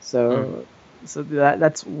PSP. So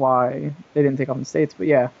that's why they didn't take off in the States. But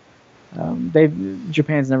yeah,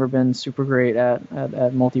 Japan's never been super great at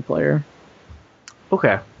multiplayer.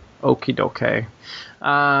 Okay. Okie dokie.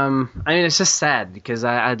 I mean, it's just sad because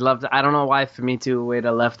I'd love to. I don't know why Famitsu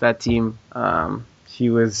Ueda left that team. He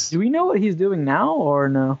was. Do we know what he's doing now or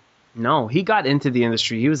no? No, he got into the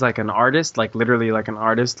industry. He was like an artist, like literally like an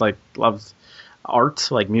artist, like loved art,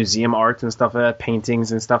 like museum art and stuff like that,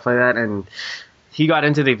 paintings and stuff like that. And he got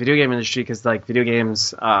into the video game industry because like video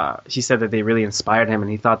games, he said that they really inspired him, and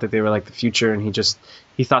he thought that they were like the future, and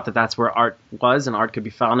he thought that that's where art was and art could be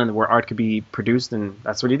found and where art could be produced, and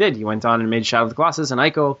that's what he did. He went on and made Shadow of the Colossus and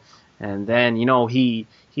Ico, and then he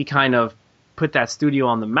kind of put that studio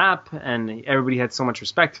on the map, and everybody had so much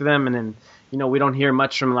respect for them, and then we don't hear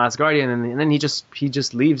much from Last Guardian, and then he just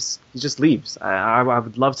leaves. He just leaves. I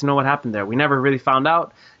would love to know what happened there. We never really found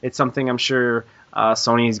out. It's something I'm sure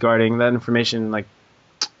Sony's guarding that information, like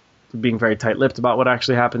being very tight-lipped about what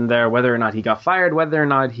actually happened there, whether or not he got fired, whether or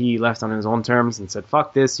not he left on his own terms and said,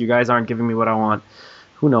 fuck this, you guys aren't giving me what I want.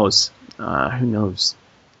 Who knows? Who knows?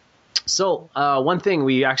 So, one thing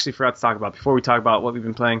we actually forgot to talk about before we talk about what we've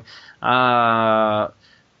been playing,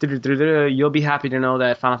 you'll be happy to know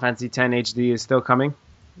that Final Fantasy X HD is still coming.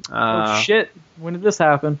 Oh shit, when did this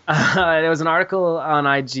happen? There was an article on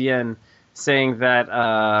IGN saying that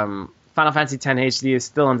Final Fantasy X HD is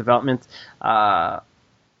still in development.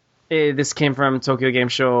 This came from Tokyo Game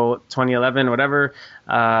Show 2011, whatever.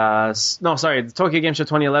 The Tokyo Game Show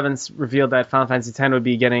 2011 revealed that Final Fantasy X would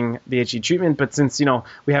be getting the HD treatment, but since,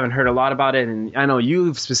 we haven't heard a lot about it, and I know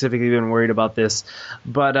you've specifically been worried about this,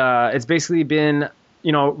 but it's basically been,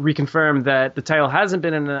 reconfirmed that the title hasn't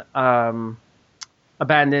been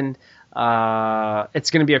abandoned.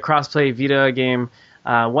 It's going to be a cross-play Vita game.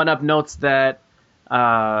 1UP notes that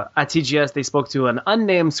at TGS they spoke to an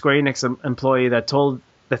unnamed Square Enix employee that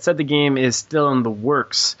said the game is still in the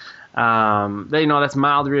works. That's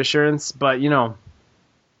mild reassurance, but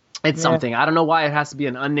it's something. I don't know why it has to be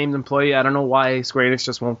an unnamed employee. I don't know why Square Enix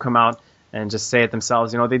just won't come out and just say it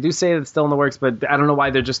themselves. They do say it's still in the works, but I don't know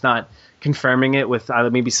why they're just not confirming it with either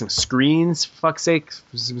maybe some screens, for fuck's sake,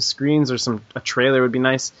 some screens or a trailer would be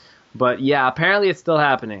nice. But yeah, apparently it's still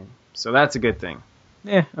happening, so that's a good thing.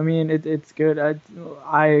 Yeah, I mean, it's good.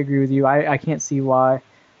 I agree with you. I can't see why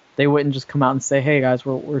they wouldn't just come out and say, hey guys,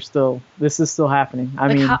 this is still happening.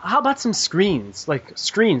 I mean, how about some screens? Like,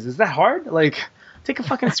 screens, is that hard? Like, take a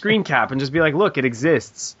fucking screen cap and just be like, look, it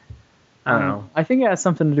exists. I don't know. I think it has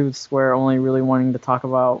something to do with Square only really wanting to talk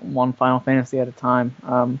about one Final Fantasy at a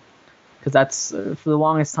time. Because that's, for the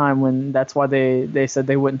longest time, that's why they said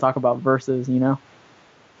they wouldn't talk about Versus,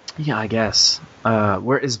 Yeah, I guess.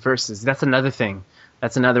 Where is Versus? That's another thing.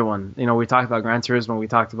 That's another one. We talked about Gran Turismo, we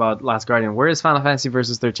talked about Last Guardian. Where is Final Fantasy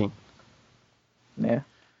Versus 13? Yeah.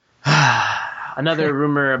 Another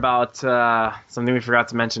rumor about something we forgot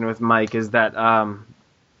to mention with Mike is that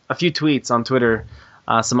a few tweets on Twitter,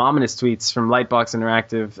 some ominous tweets from Lightbox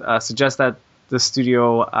Interactive, suggest that the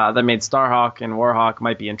studio that made Starhawk and Warhawk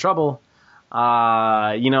might be in trouble.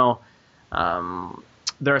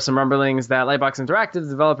 There are some rumblings that Lightbox Interactive, the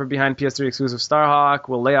developer behind PS3 exclusive Starhawk,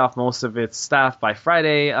 will lay off most of its staff by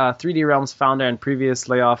Friday. 3D Realms founder and previous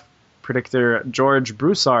layoff predictor George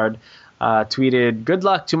Broussard tweeted, "Good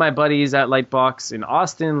luck to my buddies at Lightbox in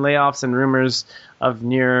Austin. Layoffs and rumors of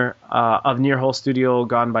near whole studio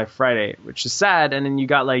gone by Friday," which is sad. And then you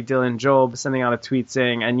got like Dylan Job sending out a tweet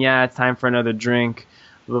saying, "And yeah, it's time for another drink.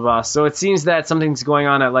 blah, blah. So it seems that something's going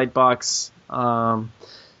on at Lightbox.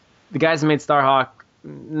 The guys that made Starhawk,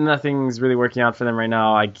 nothing's really working out for them right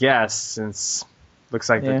now, I guess, since looks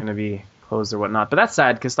like they're going to be closed or whatnot. But that's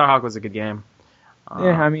sad because Starhawk was a good game.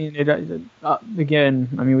 I mean, again,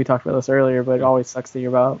 I mean, we talked about this earlier, but it always sucks to hear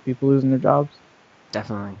about people losing their jobs.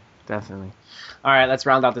 Definitely. All right, let's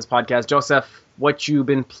round out this podcast. Joseph, what you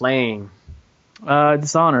been playing?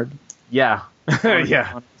 Dishonored. Yeah.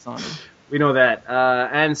 Yeah. Dishonored. We know that.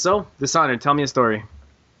 And so, Dishonored, tell me a story.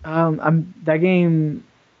 That game,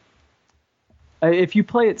 if you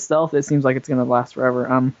play it stealth, it seems like it's going to last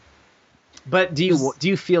forever. But do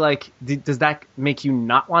you feel like, does that make you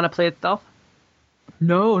not want to play it stealth?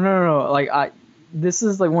 No. Like this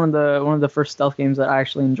is like one of the first stealth games that I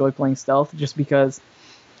actually enjoy playing stealth, just because,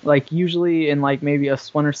 like, usually in like maybe a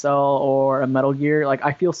Splinter Cell or a Metal Gear, like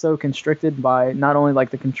I feel so constricted by not only like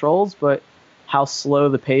the controls but how slow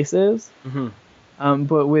the pace is. Mm-hmm.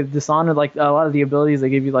 But with Dishonored, like a lot of the abilities they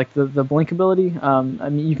give you, like the blink ability, I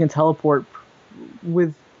mean, you can teleport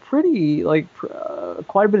with pretty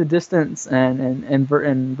quite a bit of distance and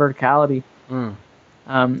verticality.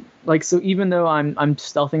 Like, so even though I'm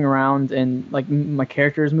stealthing around and like my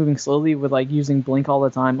character is moving slowly with like using blink all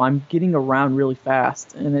the time, I'm getting around really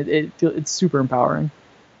fast, and it's super empowering.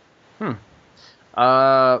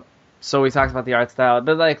 So we talked about the art style,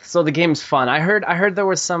 but like, so the game's fun. I heard there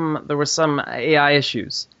were some AI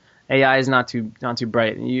issues. AI is not too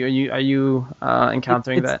bright. Are you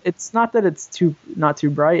encountering that? It's not that it's not too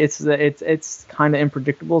bright. It's that it's kind of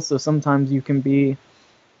unpredictable. So sometimes you can be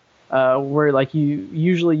where like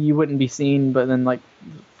you wouldn't be seen, but then like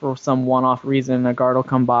for some one-off reason a guard will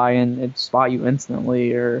come by and it'd spot you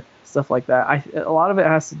instantly or stuff like that. A lot of it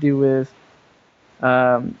has to do with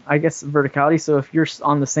I guess verticality. So if you're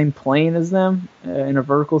on the same plane as them in a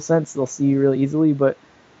vertical sense, they'll see you really easily, but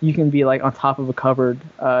you can be like on top of a cupboard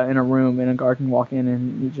in a room, and a guard can walk in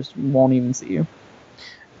and he just won't even see you.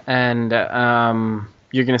 And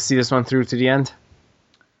you're gonna see this one through to the end?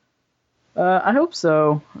 I hope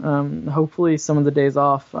so. Hopefully some of the days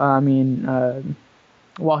off. I mean,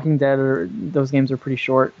 Walking Dead, those games are pretty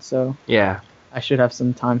short, so yeah, I should have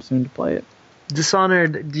some time soon to play it.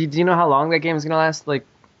 Dishonored, do you know how long that game is going to last? Like,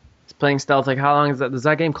 playing stealth, like how long is that? Does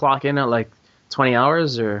that game clock in at like 20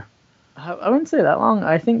 hours or? I wouldn't say that long.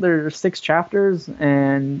 I think there's 6 chapters,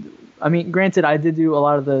 and I mean, granted, I did do a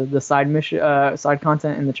lot of the side mission, side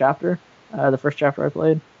content in the chapter, the first chapter I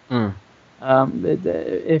played.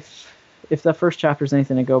 If the first chapter is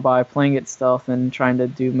anything to go by, playing it stealth and trying to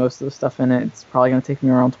do most of the stuff in it, it's probably going to take me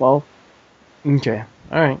around 12. Okay.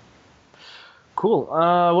 All right. Cool.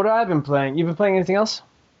 What have I been playing? You been playing anything else?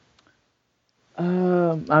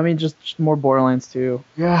 I mean, just more Borderlands 2.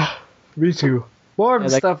 Yeah, me too. More of the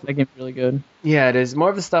stuff. That game's really good. Yeah, it is. More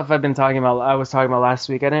of the stuff I've been talking about. I was talking about last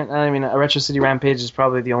week. I mean, Retro City Rampage is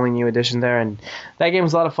probably the only new addition there, and that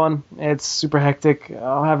game's a lot of fun. It's super hectic.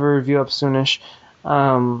 I'll have a review up soonish.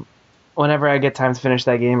 Whenever I get time to finish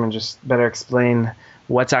that game and just better explain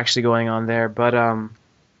what's actually going on there. But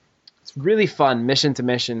it's really fun, mission to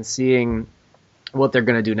mission, seeing what they're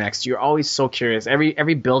gonna do next. You're always so curious.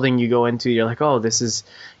 Every building you go into, you're like, oh, this is,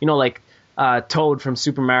 like Toad from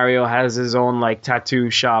Super Mario has his own like tattoo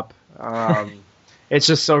shop. It's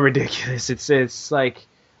just so ridiculous. It's like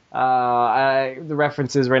the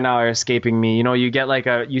references right now are escaping me. You get like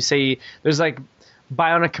you say there's like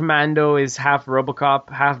Bionic Commando is half RoboCop,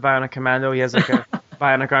 half Bionic Commando. He has like a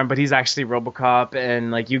bionic arm, but he's actually RoboCop.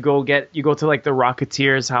 And like you go to like the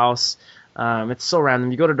Rocketeer's house. It's so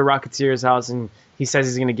random. You go to the Rocketeer's house and he says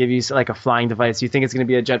he's going to give you like a flying device. You think it's going to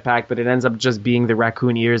be a jetpack, but it ends up just being the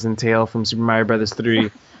raccoon ears and tail from Super Mario Brothers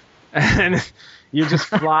 3. And you just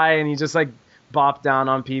fly and you just like bop down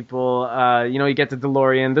on people. You get the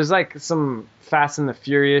DeLorean. There's like some Fast and the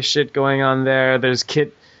Furious shit going on there. There's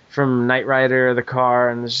Kit from Knight Rider, the car,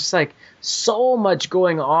 and there's just like so much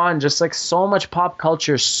going on, just like so much pop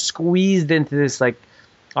culture squeezed into this like,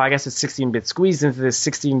 I guess it's 16-bit, squeezed into this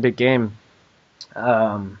 16-bit game.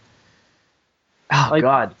 God.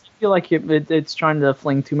 Do you feel like it's trying to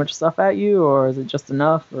fling too much stuff at you, or is it just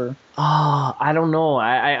enough? Or I don't know.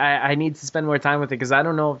 I need to spend more time with it because I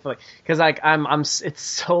don't know if because I'm it's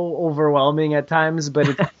so overwhelming at times,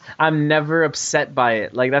 but I'm never upset by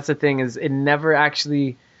it. Like that's the thing, is it never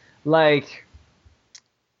actually like.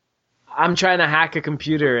 I'm trying to hack a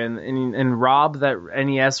computer and Rob, that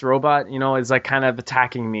NES robot, is like kind of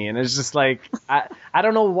attacking me, and it's just like I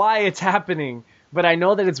don't know why it's happening, but I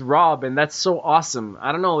know that it's Rob, and that's so awesome.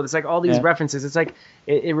 I don't know. It's like all these references. It's like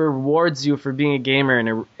it rewards you for being a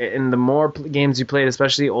gamer, and the more games you played,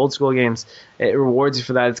 especially old school games, it rewards you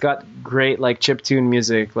for that. It's got great like chiptune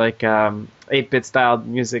music, like 8-bit style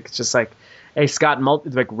music. It's just like it's got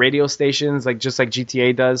like radio stations, like just like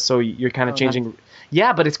GTA does. So you're kind of changing. Nice.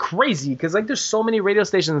 Yeah, but it's crazy because like there's so many radio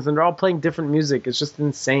stations and they're all playing different music. It's just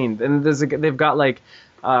insane. And they've got like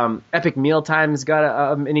Epic Mealtime's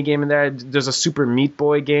got a mini game in there. There's a Super Meat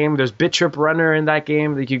Boy game. There's Bit Trip Runner in that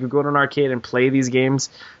game. Like you could go to an arcade and play these games.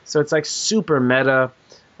 So it's like super meta.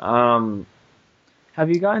 Have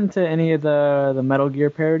you gotten to any of the Metal Gear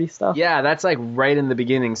parody stuff? Yeah, that's like right in the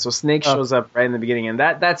beginning. So Snake shows up right in the beginning, and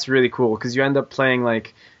that's really cool because you end up playing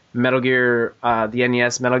like Metal Gear, the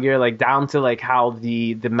NES Metal Gear, like down to like how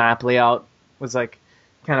the map layout was like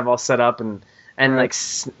kind of all set up and like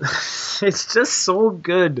it's just so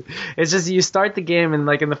good. It's just you start the game and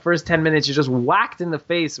like in the first 10 minutes you're just whacked in the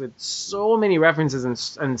face with so many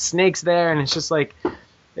references and Snake's there, and it's just like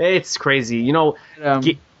it's crazy. You know,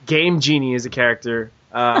 Game Genie is a character.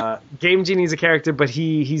 Game Genie is a character, but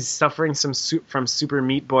he's suffering from Super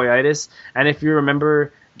Meat Boy-itis, and if you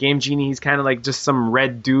remember Game Genie, he's kind of like just some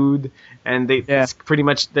red dude, and it's pretty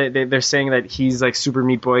much they're saying that he's like Super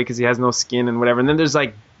Meat Boy because he has no skin and whatever. And then there's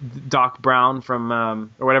like Doc Brown from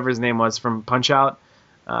or whatever his name was from Punch Out,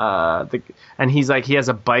 and he's like he has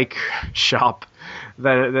a bike shop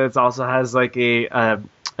that also has like a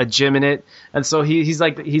gym in it, and so he's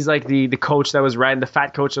like the coach that was riding the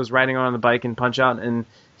fat coach that was riding on the bike in Punch Out, and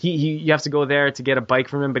you have to go there to get a bike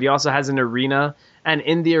from him, but he also has an arena. And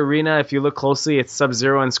in the arena, if you look closely, it's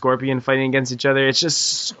Sub-Zero and Scorpion fighting against each other. It's just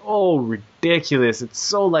so ridiculous. It's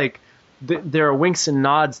so like there are winks and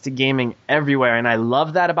nods to gaming everywhere, and I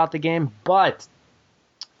love that about the game. But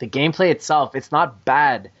the gameplay itself, it's not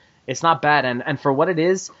bad. It's not bad, and for what it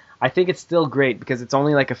is, I think it's still great because it's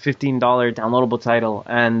only like a $15 downloadable title,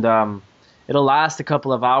 and it'll last a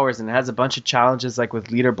couple of hours, and it has a bunch of challenges like with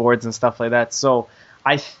leaderboards and stuff like that. So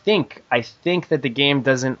I think that the game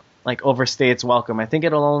doesn't like overstay its welcome. I think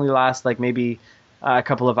it'll only last like maybe a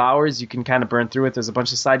couple of hours. You can kind of burn through it. There's a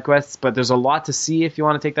bunch of side quests, but there's a lot to see if you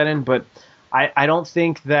want to take that in. But I don't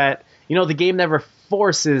think that, you know, the game never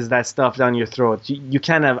forces that stuff down your throat. You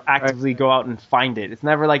kind of actively go out and find it. It's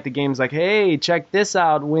never like the game's like, hey, check this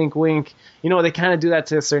out, wink, wink. You know, they kind of do that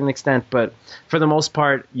to a certain extent, but for the most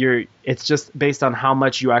part, it's just based on how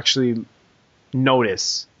much you actually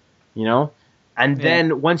notice, you know? And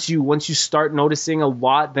then once you start noticing a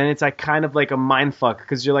lot, then it's like kind of like a mind fuck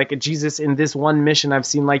because you're like, Jesus, in this one mission, I've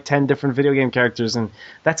seen like 10 different video game characters, and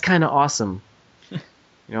that's kind of awesome.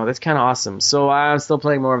 You know, that's kind of awesome. So I'm still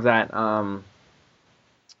playing more of that.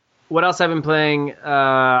 What else I've been playing? You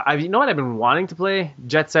know what I've been wanting to play?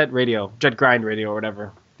 Jet Grind Radio or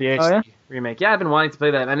whatever. The HD remake. Yeah, I've been wanting to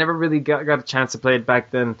play that. I never really got a chance to play it back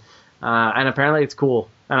then. And apparently it's cool.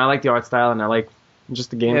 And I like the art style, and I like just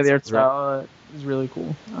the game. Yeah, the art style is really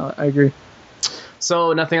cool. I agree.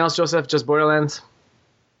 So nothing else, Joseph? Just Borderlands?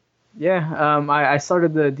 Yeah, I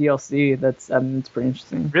started the DLC. It's pretty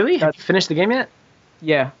interesting. Really? Have you finished the game yet?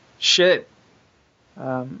 Yeah. Shit.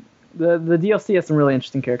 The DLC has some really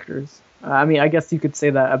interesting characters. I mean, I guess you could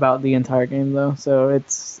say that about the entire game, though. So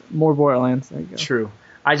it's more Borderlands. There you go. True.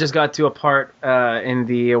 I just got to a part in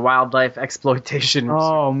the wildlife exploitation.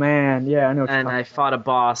 Oh man, yeah, I know. And I fought a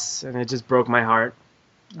boss, and it just broke my heart.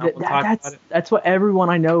 That's what everyone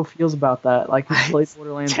I know feels about that. Like, who plays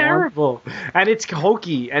Borderlands 1. Terrible, and it's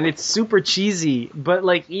hokey, and it's super cheesy. But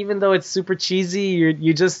like, even though it's super cheesy,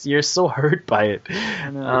 you're so hurt by it.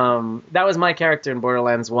 I know. That was my character in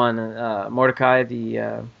Borderlands 1, Mordecai,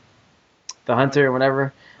 the hunter or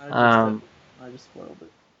whatever. I just spoiled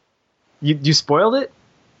it. You spoiled it?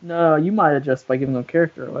 No, you might have just by giving the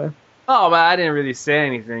character away. Oh, but I didn't really say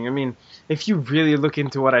anything. I mean, if you really look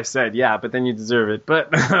into what I said, yeah, but then you deserve it.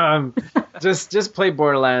 But just play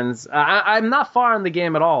Borderlands. I'm not far in the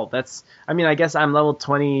game at all. I guess I'm level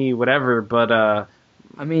 20 whatever, but I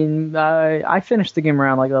mean, I finished the game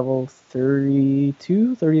around like level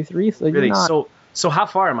 32, 33, so really? You're not... So how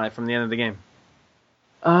far am I from the end of the game?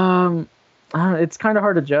 It's kind of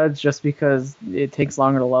hard to judge just because it takes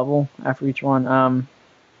longer to level after each one.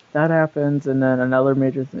 That happens, and then another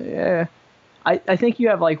major thing. Yeah, I think you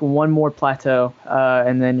have like one more plateau,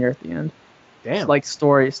 and then you're at the end. Damn. It's like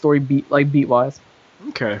story beat wise.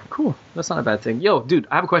 Okay, cool. That's not a bad thing. Yo, dude,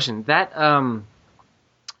 I have a question. That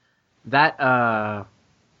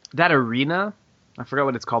arena, I forgot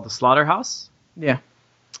what it's called, the slaughterhouse. Yeah.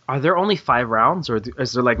 Are there only 5 rounds, or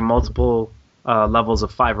is there like multiple levels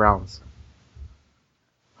of 5 rounds?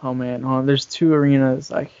 Oh man, there's 2 arenas.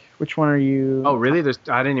 Like, which one are you? Oh really?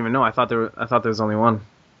 I didn't even know. I thought there was only one.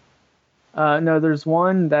 No, there's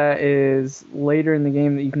one that is later in the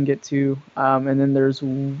game that you can get to, and then there's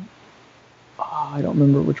I don't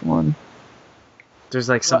remember which one. There's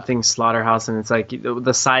like something slaughterhouse, and it's like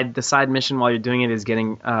the side mission while you're doing it is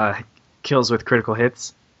getting kills with critical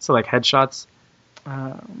hits, so like headshots.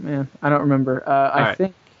 Man, I don't remember. I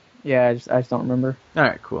think, yeah, I just don't remember. All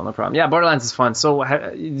right, cool, no problem. Yeah, Borderlands is fun. So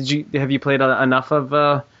have you played enough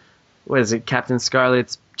of what is it, Captain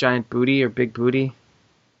Scarlet's giant booty or big booty?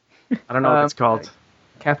 I don't know what it's called.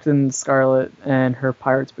 Captain Scarlet and her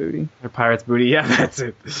pirate's booty. Her pirate's booty, yeah, that's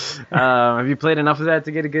it. Have you played enough of that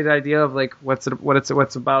to get a good idea of like what's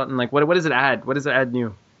about, and like what does it add? What does it add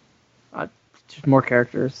new? Just more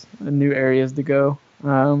characters and new areas to go.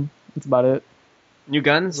 That's about it. New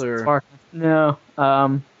guns or no?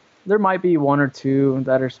 There might be 1 or 2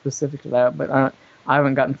 that are specific to that, but I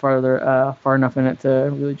haven't gotten far enough in it to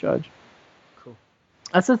really judge. Cool.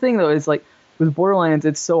 That's the thing though, is like with Borderlands,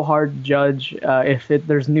 it's so hard to judge if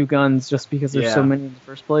there's new guns just because there's so many in the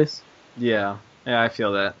first place. Yeah, I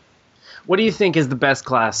feel that. What do you think is the best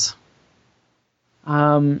class?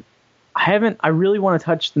 I really want to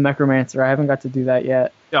touch the Necromancer. I haven't got to do that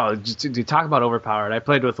yet. Oh, to talk about overpowered. I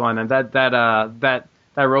played with one, and that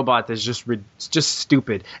robot is just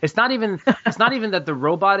stupid. It's not even that the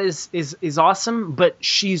robot is awesome, but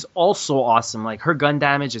she's also awesome. Like her gun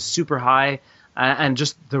damage is super high, and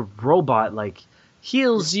just the robot like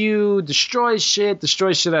heals you, destroys shit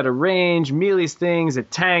at a range, melees things, it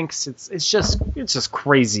tanks. It's just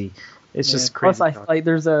crazy. It's just crazy.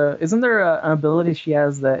 Plus, isn't there an ability she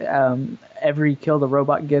has that every kill the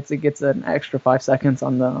robot gets, it gets an extra 5 seconds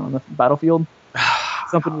on the battlefield?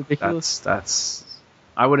 Something ridiculous. That's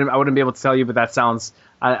I wouldn't be able to tell you, but that sounds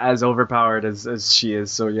as overpowered as she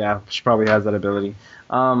is. So yeah, she probably has that ability.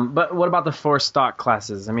 But what about the 4 stock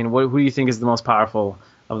classes? I mean, who do you think is the most powerful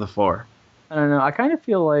of the 4? I don't know. I kind of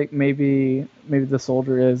feel like maybe the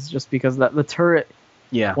soldier is, just because the turret.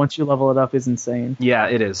 Yeah. Once you level it up, is insane. Yeah,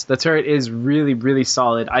 it is. The turret is really, really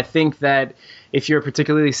solid. I think that if you're a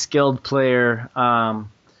particularly skilled player,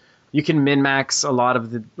 you can min-max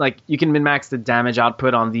the damage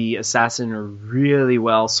output on the assassin really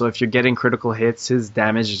well. So if you're getting critical hits, his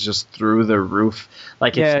damage is just through the roof.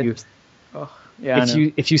 Like if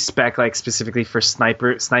you spec like specifically for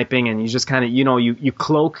sniping, and you just kind of you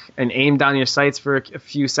cloak and aim down your sights for a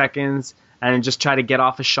few seconds, and just try to get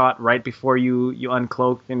off a shot right before you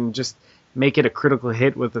uncloak, and just make it a critical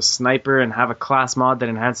hit with a sniper, and have a class mod that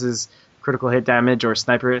enhances critical hit damage or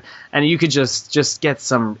sniper, and you could just get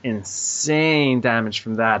some insane damage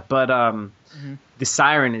from that. But the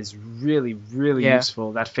Siren is really, really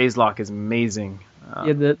useful. That phase lock is amazing.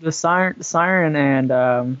 The Siren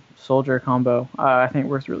and Soldier combo, I think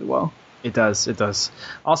works really well. It does.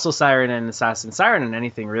 Also Siren and Assassin. Siren and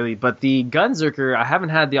anything, really. But the Gunzerker, I haven't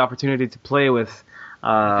had the opportunity to play with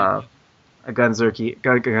a Gunzerker.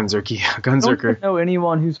 I don't know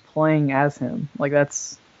anyone who's playing as him. Like,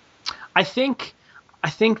 that's... I think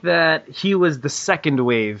that he was the second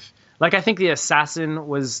wave. Like, I think the Assassin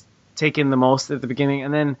was taken the most at the beginning,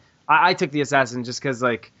 and then I took the Assassin just because,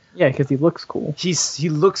 like... Yeah, because he looks cool. He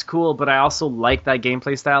looks cool, but I also like that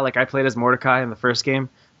gameplay style. Like, I played as Mordecai in the first game.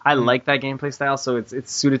 I like that gameplay style, so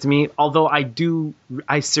it's suited to me. Although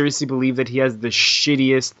I seriously believe that he has the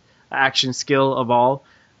shittiest action skill of all.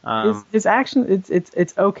 His action,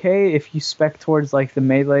 it's okay if you spec towards like the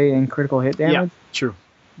melee and critical hit damage. Yeah, true.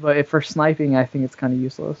 But for sniping, I think it's kind of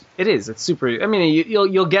useless. It is. It's super. I mean,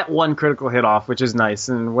 you'll get one critical hit off, which is nice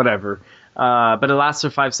and whatever. But it lasts for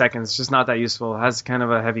 5 seconds. It's just not that useful. It has kind of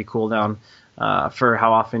a heavy cooldown for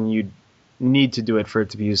how often you need to do it for it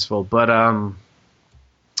to be useful. But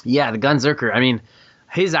yeah, the Gunzerker. I mean,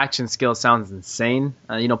 his action skill sounds insane.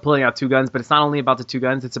 Pulling out 2 guns, but it's not only about the 2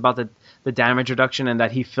 guns. It's about the damage reduction, and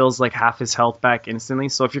that he fills like half his health back instantly.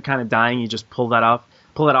 So if you're kind of dying, you just pull it off,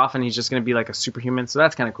 and he's just going to be like a superhuman. So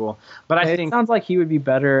that's kind of cool. But I think it sounds like he would be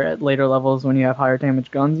better at later levels when you have higher damage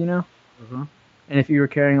guns. Mm-hmm. And if you were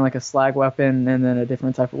carrying like a slag weapon and then a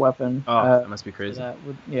different type of weapon, that must be crazy.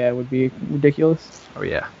 It would be ridiculous. Oh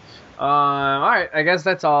yeah. All right, I guess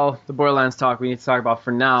that's all the Borderlands talk we need to talk about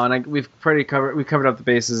for now, and we've covered up the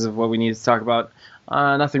bases of what we need to talk about.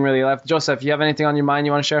 Nothing really left. Joseph, you have anything on your mind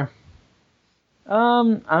you want to share? I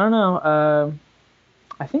don't know.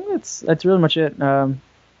 I think that's really much it. I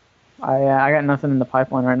got nothing in the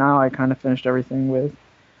pipeline right now. I kind of finished everything with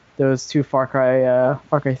those 2 Far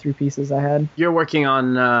Cry 3 pieces I had. You're working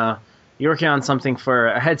on something for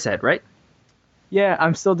a headset, right? Yeah,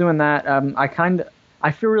 I'm still doing that.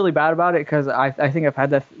 I feel really bad about it because I think I've had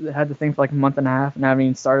the thing for like a month and a half and I haven't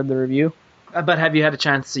even started the review. But have you had a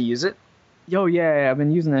chance to use it? Yo, yeah, I've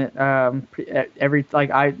been using it. I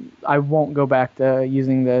won't go back to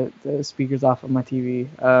using the speakers off of my TV.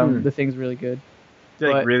 The thing's really good.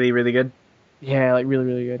 Like really, really good. Yeah, like really,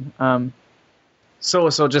 really good. So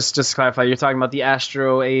just to clarify, you're talking about the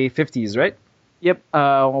Astro A50s, right? Yep.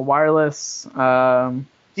 Wireless.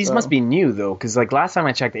 These must be new though, because like last time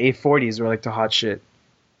I checked, the A40s were like the hot shit.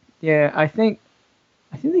 Yeah, I think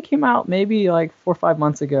they came out maybe like 4 or 5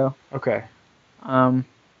 months ago. Okay. I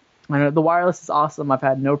know the wireless is awesome. I've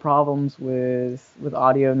had no problems with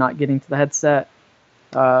audio not getting to the headset.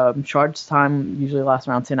 Charge time usually lasts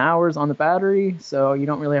around 10 hours on the battery, so you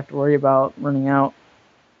don't really have to worry about running out.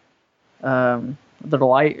 They're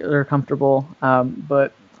light, they're comfortable,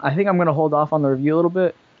 but I think I'm going to hold off on the review a little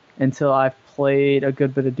bit until I've played a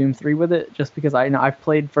good bit of Doom 3 with it, just because I've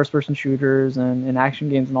played first-person shooters and action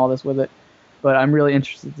games and all this with it, but I'm really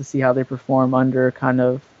interested to see how they perform under kind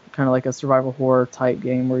of like a survival horror type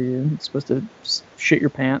game where you're supposed to shit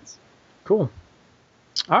your pants. Cool.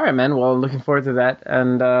 All right, man. Well, looking forward to that.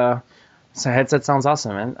 And so headset sounds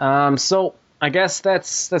awesome, man. So I guess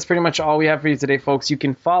that's pretty much all we have for you today, folks. You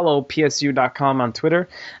can follow psu.com on Twitter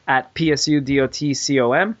at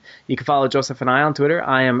psudotcom. You can follow Joseph and I on Twitter.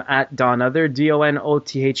 I am at Donother,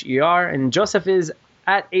 Donother, and Joseph is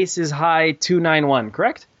at AcesHigh291,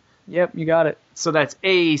 correct? Yep, you got it. So that's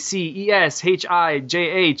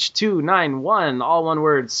ACESHIJH291, all one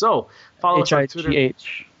word. So follow us on Twitter.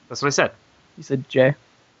 H-I-G-H. That's what I said. You said J.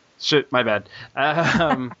 Shit, my bad.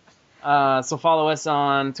 So follow us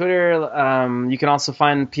on Twitter. You can also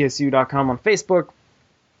find psu.com on Facebook.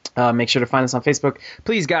 Make sure to find us on Facebook.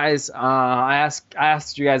 Please, guys, I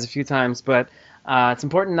asked you guys a few times, but it's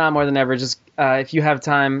important now more than ever. Just if you have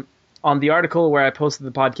time, on the article where I posted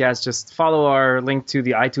the podcast, just follow our link to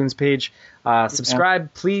the iTunes page.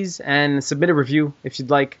 Subscribe, please, and submit a review if you'd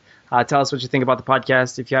like. Tell us what you think about the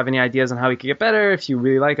podcast. If you have any ideas on how we could get better, if you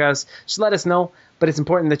really like us, just let us know. But it's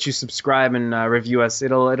important that you subscribe and review us.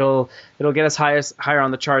 It'll get us higher on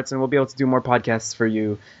the charts, and we'll be able to do more podcasts for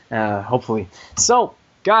you, hopefully. So,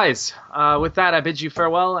 guys, with that, I bid you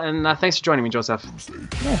farewell, and thanks for joining me, Joseph.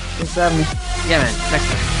 Yeah, thanks for having me. Yeah, man. Next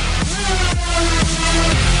time.